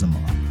的是什么？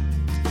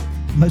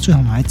最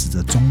常拿来指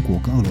责中国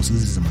跟俄罗斯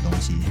是什么东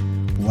西？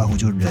不外乎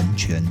就人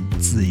权、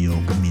自由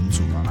跟民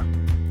主嘛。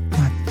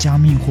那加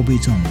密货币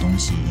这种东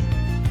西，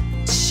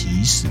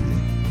其实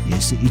也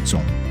是一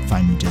种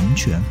反人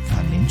权、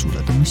反民主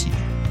的东西。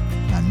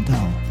难道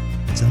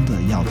真的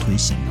要推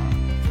行吗？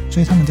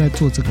所以他们在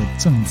做这个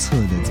政策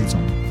的这种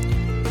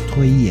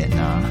推演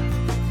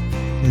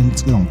跟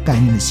这种概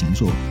念的行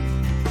作，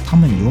他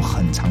们有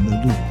很长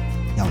的路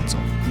要走，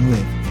因为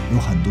有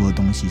很多的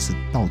东西是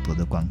道德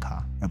的关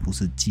卡，而不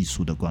是技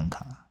术的关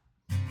卡。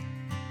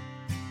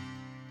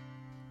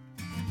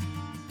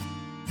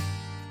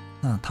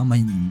那他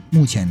们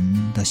目前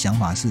的想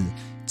法是，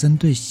针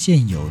对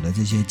现有的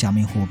这些加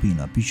密货币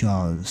呢，必须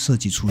要设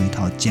计出一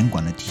套监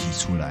管的体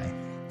系出来，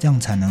这样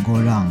才能够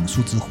让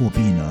数字货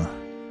币呢，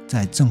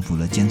在政府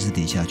的监视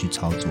底下去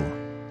操作。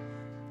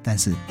但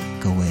是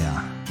各位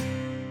啊，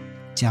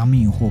加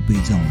密货币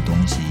这种东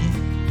西，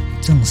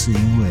正是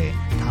因为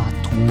它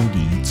脱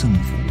离政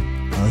府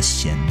而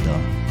显得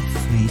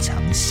非常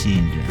吸引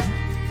人。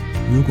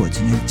如果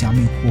今天加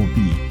密货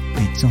币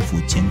被政府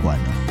监管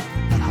了，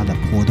那它的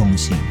波动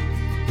性、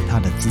它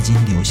的资金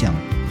流向，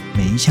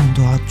每一项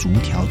都要逐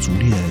条逐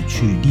列的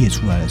去列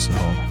出来的时候，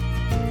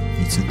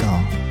你知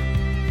道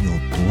有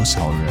多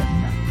少人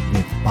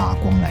被扒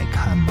光来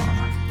看吗？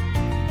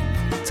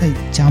在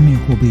加密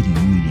货币领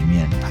域里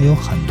面，它有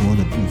很多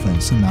的部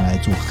分是拿来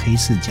做黑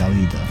市交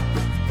易的。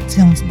这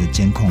样子的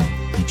监控，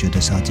你觉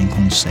得是要监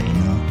控谁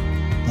呢？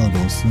俄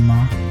罗斯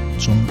吗？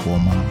中国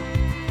吗？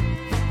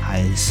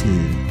还是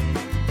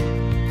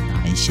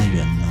哪一些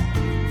人呢？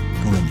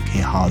各位，你可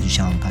以好好去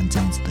想想看这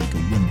样子的一个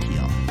问题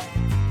哦。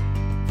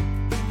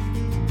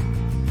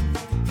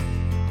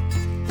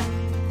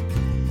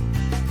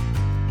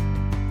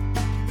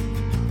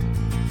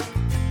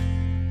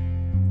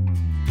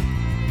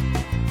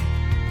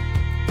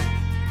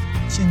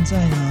现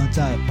在呢，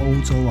在欧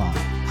洲啊，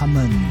他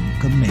们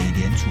跟美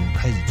联储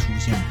开始出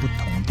现不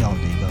同调的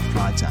一个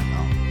发展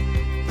啊。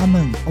他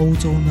们欧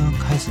洲呢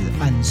开始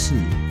暗示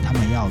他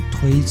们要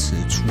推迟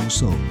出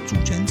售主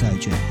权债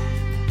券，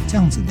这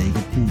样子的一个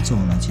步骤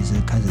呢，其实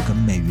开始跟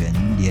美元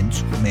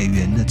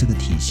的这个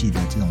体系的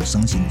这种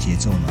升息节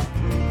奏呢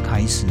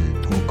开始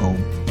脱钩。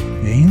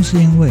原因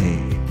是因为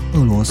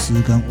俄罗斯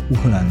跟乌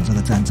克兰的这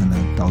个战争呢，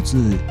导致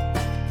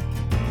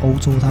欧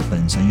洲它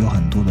本身有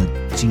很多的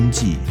经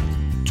济，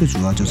最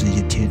主要就是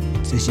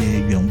这些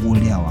原物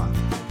料啊，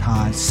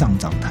它上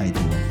涨太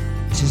多，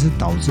其实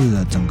导致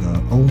了整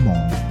个欧盟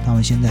他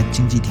们现在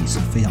经济体是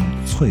非常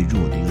脆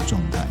弱的一个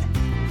状态。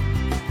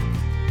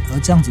而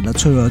这样子的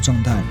脆弱的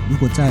状态，如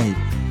果在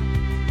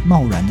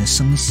贸然的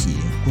升息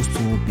或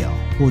缩表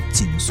或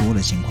紧缩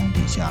的情况底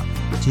下，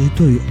其实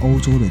对于欧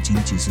洲的经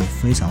济是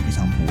非常非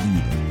常不利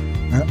的。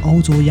而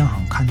欧洲央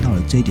行看到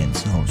了这一点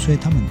之后，所以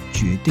他们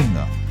决定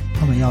了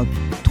他们要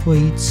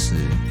推迟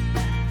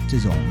这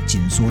种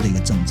紧缩的一个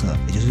政策，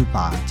也就是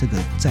把这个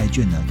债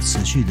券呢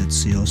持续的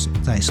持有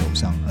在手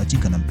上，而尽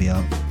可能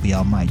不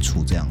要卖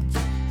出这样子。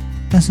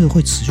但是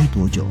会持续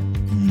多久？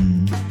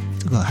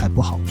这个还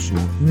不好说，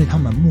因为他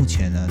们目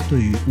前呢对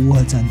于乌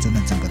俄战争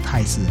的整个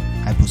态势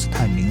还不是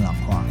太明朗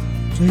化，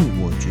所以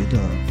我觉得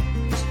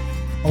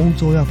欧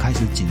洲要开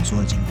始紧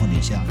缩的情况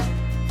底下，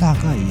大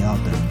概也要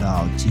等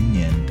到今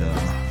年的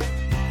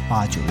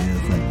8、9月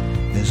份，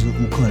也就是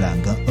乌克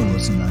兰跟俄罗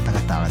斯呢大概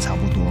打了差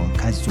不多，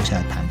开始坐下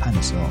来谈判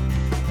的时候，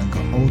整个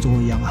欧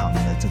洲央行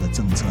的这个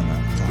政策呢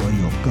才会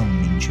有更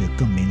明确、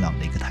更明朗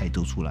的一个态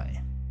度出来。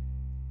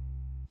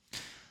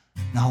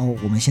然后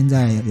我们现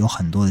在有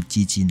很多的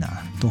基金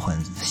啊，都很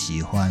喜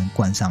欢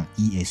冠上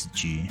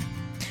ESG，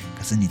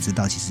 可是你知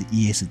道，其实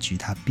ESG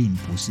它并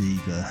不是一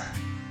个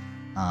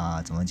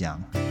怎么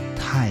讲，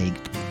太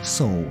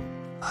受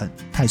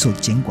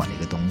监管的一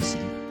个东西。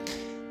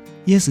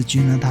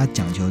ESG 呢，它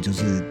讲求就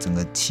是整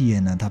个企业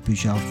呢，它必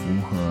须要符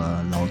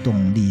合劳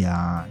动力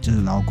啊，就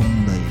是劳工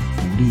的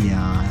福利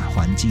啊、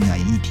环境啊、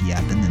议题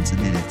啊等等之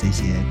类的这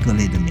些各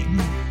类的名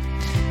目。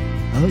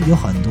而有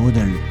很多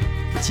的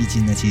基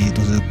金呢，其实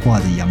都是挂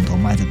着羊头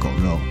卖着狗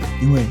肉，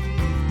因为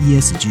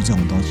ESG 这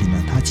种东西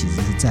呢，它其实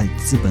是在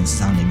资本市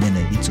场里面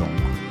的一种，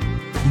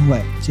因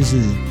为就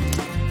是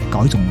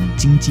搞一种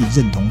经济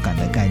认同感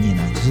的概念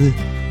呢，就是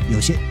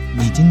有些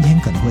你今天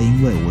可能会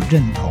因为我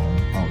认同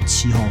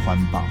气候环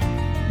保，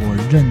我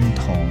认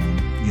同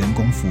员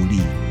工福利，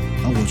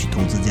然后我去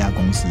投资这家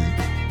公司，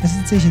但是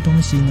这些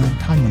东西呢，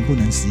它能不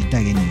能实际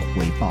带给你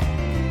回报，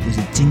就是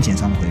金钱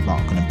上的回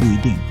报，可能不一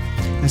定。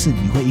但是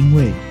你会因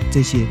为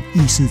这些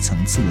意识层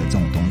次的这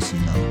种东西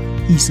呢，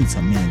意识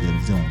层面的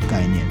这种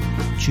概念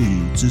去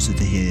支持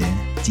这些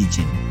基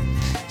金。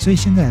所以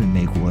现在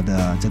美国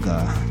的这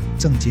个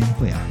证监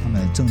会啊，他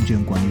们的证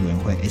券管理委员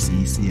会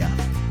SEC 啊，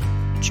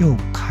就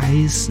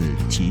开始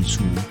提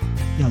出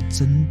要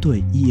针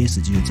对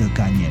ESG 的这个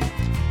概念，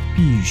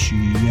必须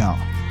要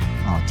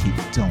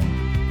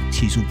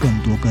提出更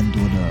多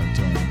的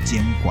这种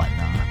监管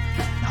啊，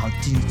然后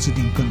制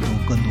定更多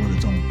的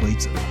这种规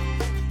则，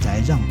来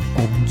让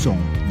公众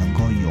能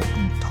够有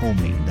更透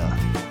明的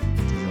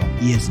这种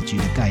ESG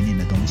的概念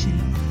的东西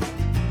呢，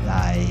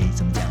来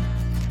怎么讲，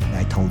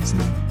来投资，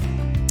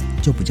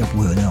就比较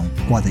不会有那种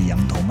挂着羊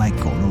头卖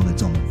狗肉的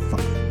这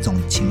种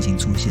情形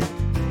出现。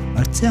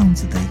而这样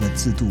子的一个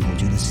制度，我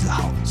觉得是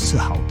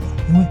好的，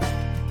因为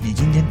你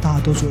今天大家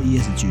都说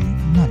ESG，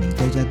 那你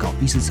都在搞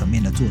意识层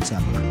面的作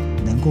战嘛，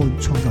能够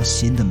创造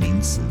新的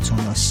名词，创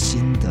造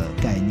新的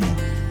概念，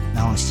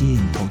然后吸引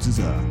投资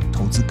者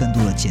投资更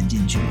多的钱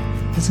进去。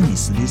但是你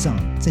实际上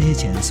这些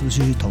钱是不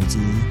是去投资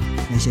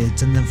那些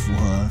真正符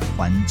合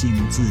环境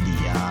治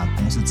理啊、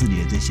公司治理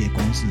的这些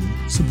公司，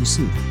是不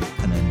是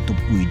可能都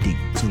不一定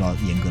受到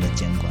严格的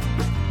监管。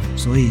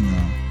所以呢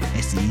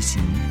SEC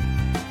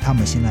他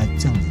们现在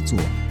这样子做，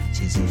其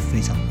其实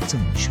非常正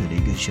确的一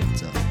个选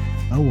择。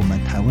而我们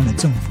台湾的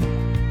政府，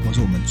或是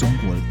我们中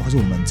国，或是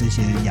我们这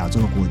些亚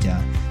洲的国家，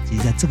其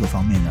实在这个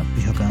方面呢，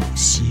必须要跟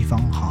西方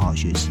好好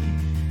学习，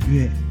因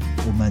为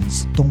我们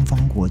东方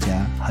国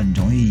家很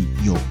容易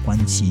有关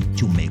系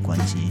就没关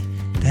系，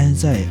但是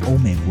在欧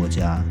美国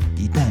家，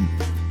一旦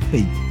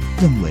被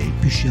认为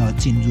必须要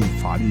进入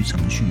法律程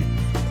序，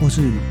或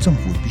是政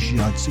府必须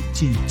要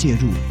介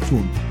入做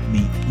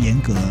严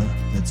格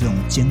的这种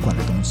监管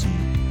的东西，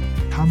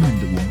他们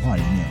的文化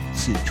里面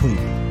是会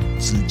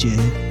直接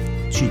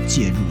去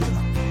介入的，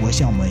不会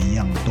像我们一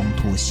样东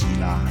拖西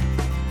拉。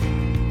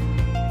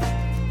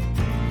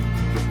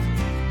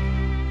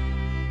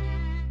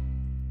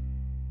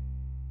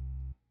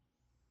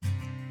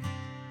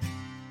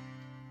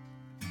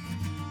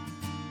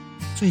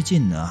最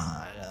近呢，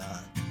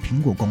苹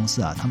果公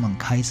司他们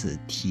开始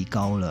提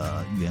高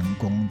了员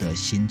工的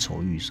薪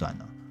酬预算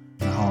了。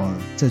然后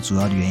最主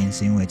要的原因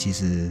是因为其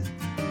实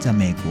在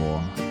美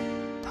国，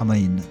他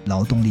们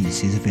劳动力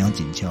其实非常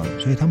紧俏的，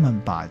所以他们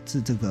把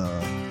这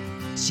个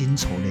薪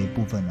酬的一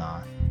部分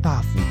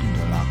大幅度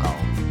的拉高。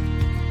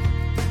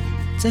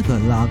这个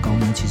拉高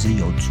呢，其实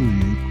有助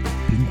于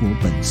苹果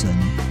本身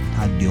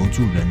它留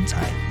住人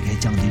才，也可以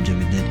降低人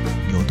员的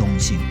流动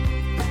性。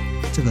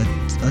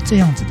而这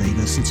样子的一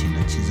个事情呢，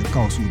其实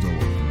告诉着我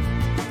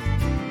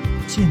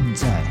们，现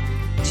在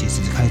其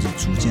实开始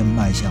逐渐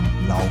迈向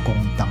劳工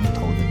当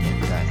头的年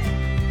代。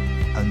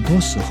很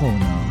多时候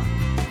呢，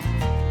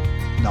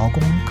劳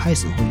工开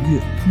始会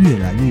越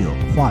来越有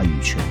话语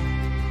权，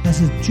但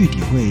是具体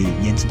会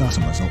延迟到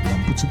什么时候我们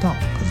不知道。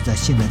可是在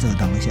现在这个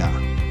当下，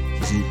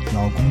其实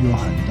劳工有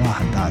很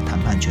大的谈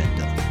判权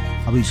的。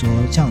好比说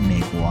像美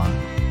国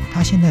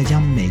他现在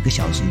将每个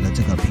小时的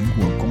这个苹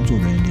果工作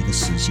人员的一个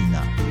时薪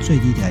最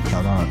低才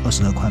调到了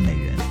22块美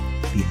元，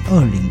比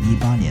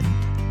2018年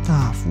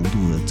大幅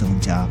度的增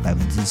加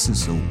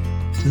45%。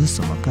这是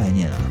什么概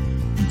念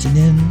你今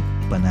天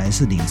本来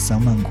是领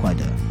3万块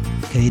的，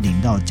可以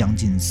领到将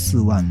近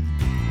4万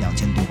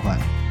2000多块。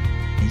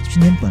你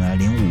今天本来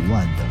领5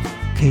万的，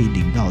可以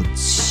领到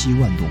7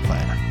万多块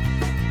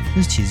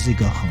这其实是一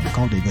个很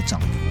高的一个涨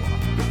幅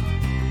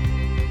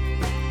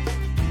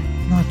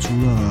那除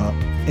了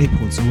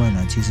Apple 之外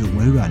呢，其实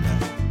微软呢，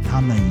他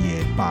们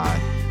也把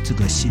这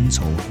个薪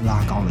酬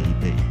拉高了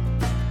1倍。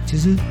其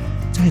实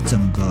在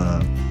整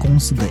个公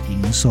司的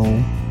营收，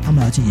他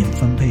们要进行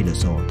分配的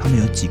时候，他们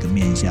有几个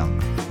面向，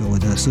有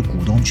的是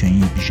股东权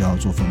益必须要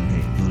做分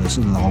配，有的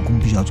是劳工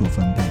必须要做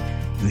分配，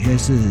有些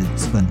是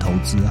资本投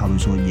资，好比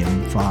说研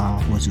发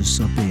或是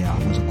设备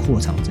或是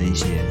扩厂这一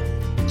些。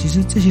其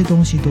实这些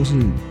东西都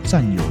是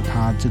占有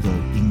它这个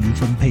盈余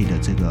分配的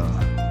这个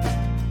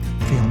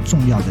非常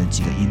重要的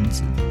几个因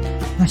子。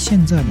那现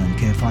在呢，你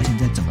可以发现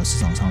在整个市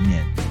场上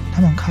面，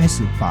他们开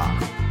始把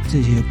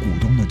这些股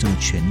东的这个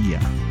权益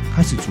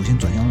开始逐渐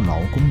转向劳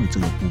工的这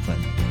个部分。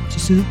其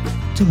实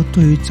这个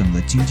对于整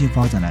个经济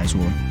发展来说，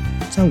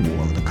在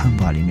我的看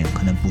法里面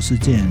可能不是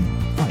件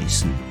坏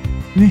事，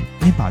因为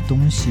你把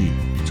东西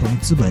从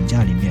资本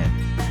家里面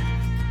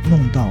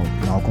弄到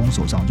劳工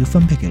手上，就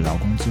分配给劳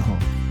工之后，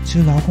其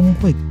实劳工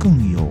会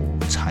更有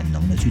产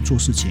能的去做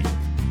事情。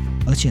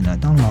而且呢，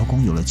当劳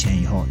工有了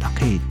钱以后，他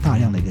可以大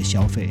量的一个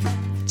消费，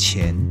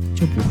钱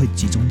就不会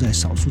集中在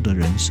少数的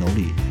人手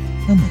里，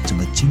那么整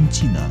个经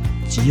济呢，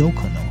极有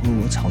可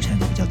能会朝向一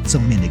个比较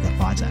正面的一个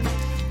发展，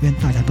因为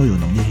大家都有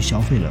能力去消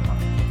费了嘛，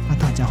那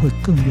大家会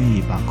更愿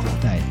意把口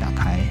袋打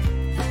开，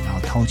然后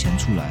掏钱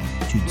出来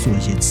去做一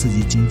些刺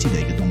激经济的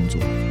一个动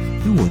作。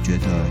因为我觉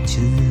得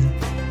其实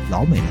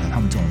老美呢，他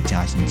们这种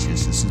加薪其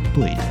实是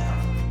对的。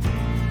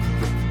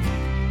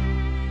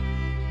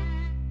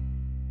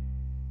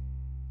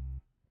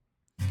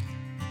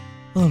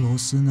俄罗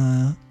斯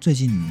呢，最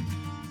近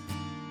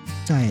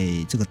在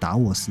这个达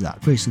沃斯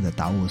瑞士的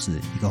达沃斯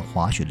一个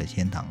滑雪的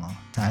天堂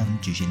他们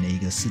举行了一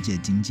个世界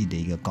经济的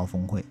一个高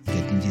峰会，一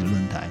个经济的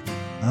论坛。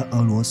而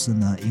俄罗斯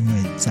呢，因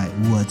为在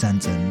乌俄战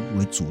争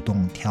为主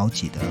动挑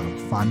起的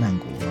发难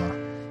国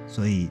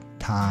所以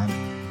他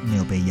没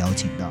有被邀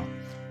请到。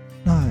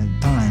那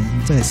当然，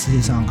在世界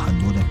上很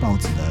多的报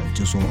纸呢，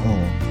就说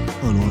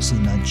俄罗斯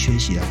呢缺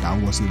席了达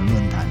沃斯的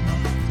论坛呢，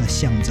这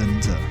象征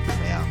着怎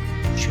么样？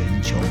全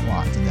球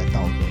化正在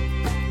倒退。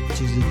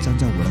其实站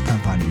在我的看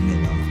法里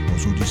面呢，我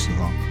说句实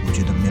话，我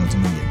觉得没有这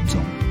么严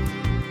重。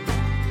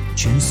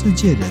全世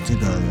界的这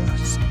个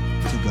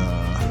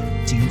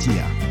经济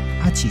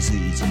它其实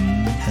已经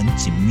很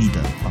紧密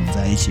的绑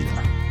在一起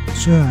了。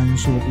虽然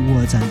说乌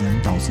俄战争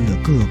导致了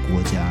各个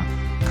国家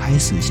开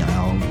始想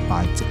要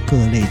把各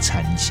类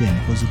产线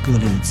或是各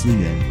类的资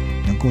源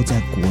能够在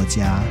国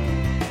家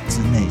之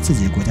内，自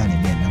己的国家里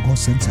面能够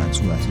生产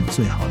出来是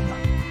最好的，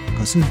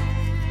可是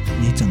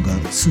你整个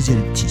世界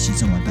的体系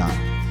这么大，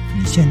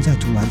你现在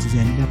突然之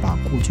间要把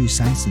过去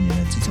30年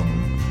的这种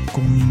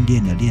供应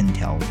链的链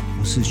条，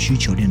不是需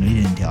求链的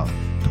链条，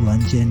突然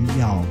间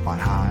要把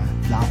它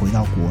拉回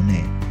到国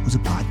内，或是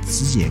把它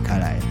肢解开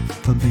来，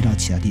分配到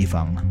其他地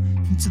方，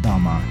你知道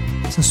吗？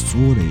这所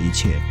有的一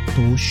切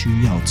都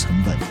需要成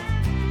本。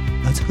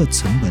而这个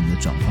成本的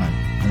转换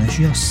可能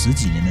需要10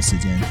几年的时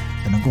间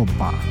才能够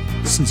把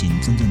事情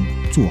真正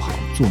做好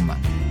做满。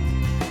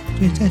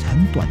所以在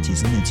很短期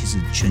之内，其实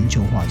全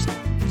球化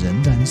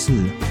仍然是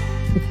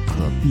不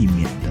可避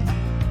免的，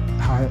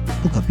它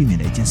不可避免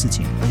的一件事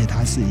情，而且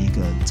它是一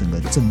个整个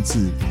政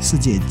治、世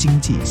界经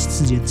济、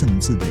世界政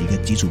治的一个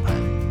基础盘。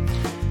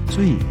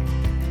所以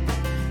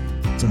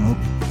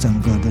整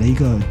个的一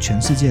个全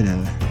世界的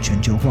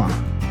全球化，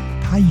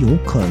它有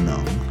可能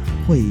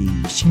会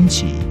兴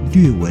起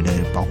略微的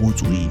保护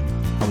主义，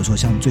比如说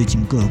像最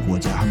近各个国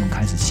家他们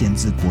开始限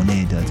制国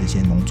内的这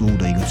些农作物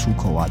的一个出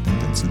口啊等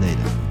等之类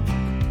的。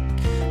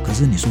可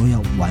是你说要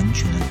完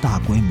全的大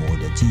规模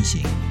的进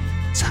行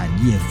产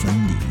业分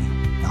离，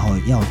然后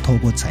要透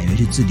过产业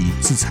去制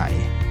裁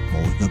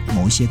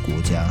某一些国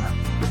家，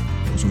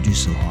我说句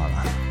实话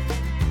了，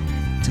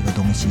这个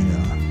东西呢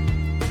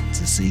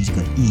只是一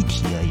个议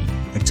题而已，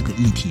而这个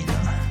议题呢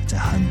在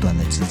很短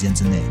的时间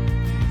之内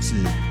是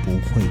不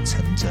会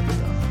成真的。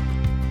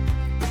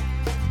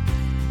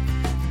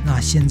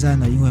那现在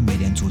呢，因为美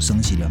联储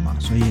升息了嘛，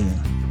所以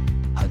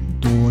很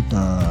多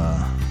的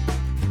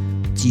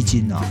基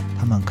金啊，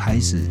他们开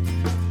始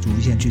逐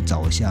渐去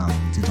走向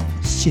这种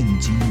现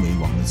金为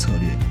王的策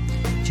略。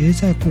其实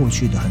在过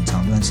去的很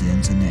长一段时间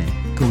之内，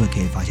各位可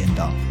以发现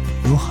到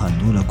有很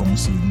多的公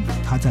司，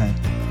它在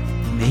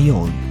没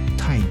有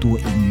太多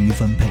盈余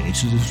分配，也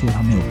就是说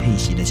它没有配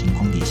息的情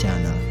况底下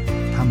呢，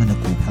他们的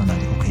股票呢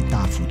都可以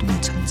大幅度的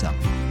成长。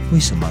为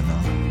什么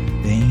呢？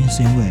原因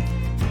是因为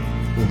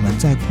我们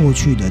在过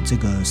去的这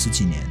个10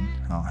几年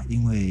啊，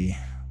因为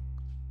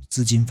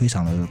资金非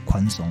常的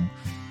宽松，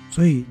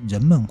所以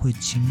人们会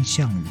倾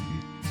向于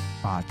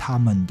把他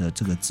们的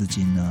这个资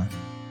金呢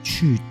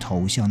去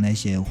投向那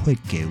些会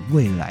给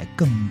未来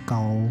更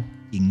高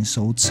营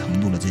收承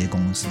诺的这些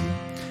公司，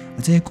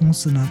而这些公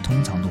司呢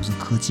通常都是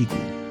科技股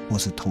或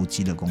是投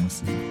机的公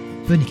司。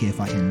所以你可以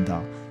发现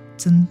到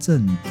真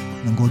正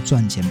能够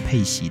赚钱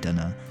配息的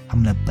呢，他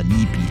们的本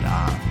益比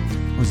啦，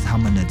或者他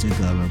们的这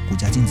个股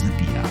价净值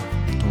比啦，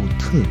都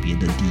特别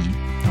的低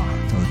啊，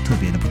都特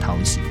别的不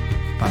讨喜。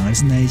反而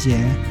是那一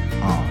些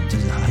就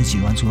是很喜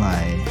欢出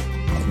来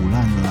唬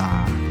烂的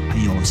啦，还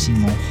有新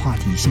闻话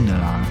题性的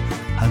啦，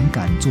很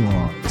敢做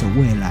这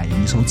未来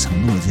营收承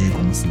诺的这些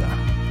公司啊，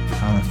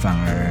他们反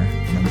而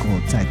能够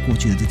在过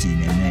去的这几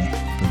年内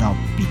得到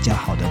比较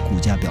好的股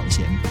价表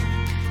现。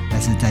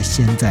但是在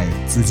现在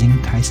资金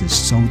开始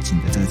收紧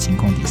的这个情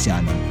况底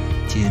下呢，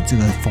其实这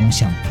个风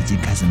向已经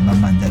开始慢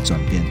慢在转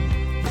变了。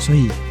所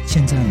以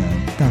现在呢，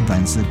但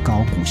凡是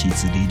高股息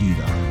殖利率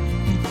的，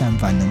你但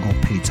凡能够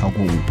配超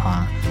过5%，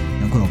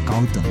能够有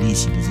高等利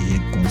息的这些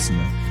公司呢，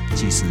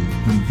其实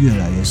会越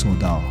来越受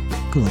到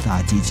各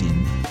大基金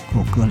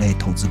或各类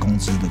投资公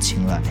司的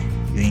青睐。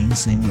原因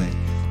是因为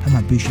他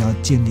们必须要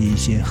建立一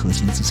些核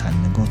心资产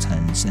能够产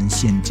生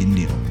现金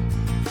流，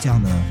这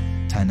样呢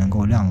才能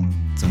够让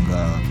整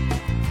个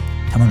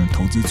他们的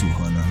投资组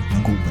合呢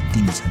能够稳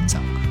定的成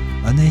长。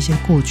而那些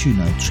过去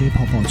呢吹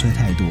泡泡吹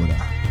太多的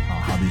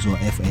好比说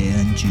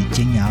FANG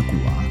尖牙股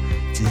啊，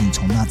其实你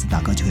从纳斯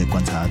达克就可以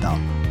观察得到，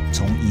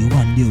从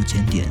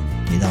16000点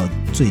跌到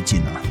最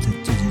近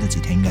最近这几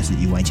天应该是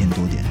11000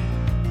多点，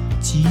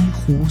几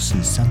乎是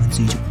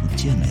1/3就不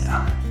见了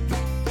呀。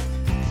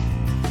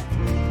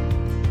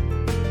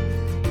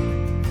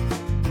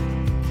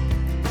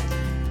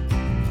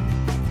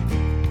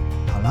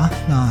好啦，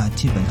那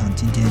基本上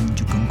今天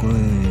就跟各位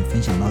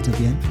分享到这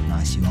边，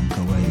那希望各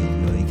位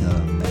有一个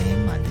美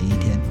满的一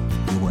天。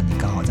如果你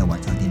刚好在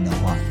晚上听的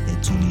话，也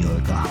祝你有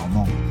一个好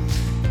梦。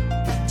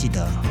记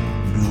得，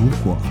如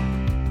果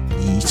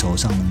你手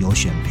上有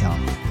选票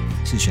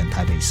是选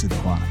台北市的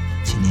话，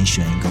请你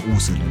选一个务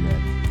实的人。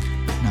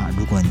那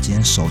如果你今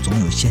天手中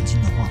有现金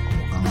的话，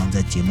我刚刚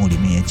在节目里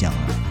面也讲了，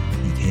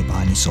你可以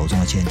把你手中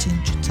的现金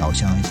去找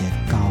向一些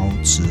高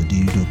殖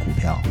利率的股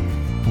票，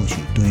或许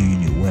对于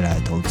你未来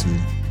的投资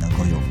能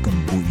够有更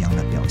不一样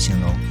的表现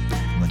咯。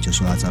我们就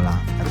说到这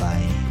啦，拜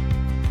拜。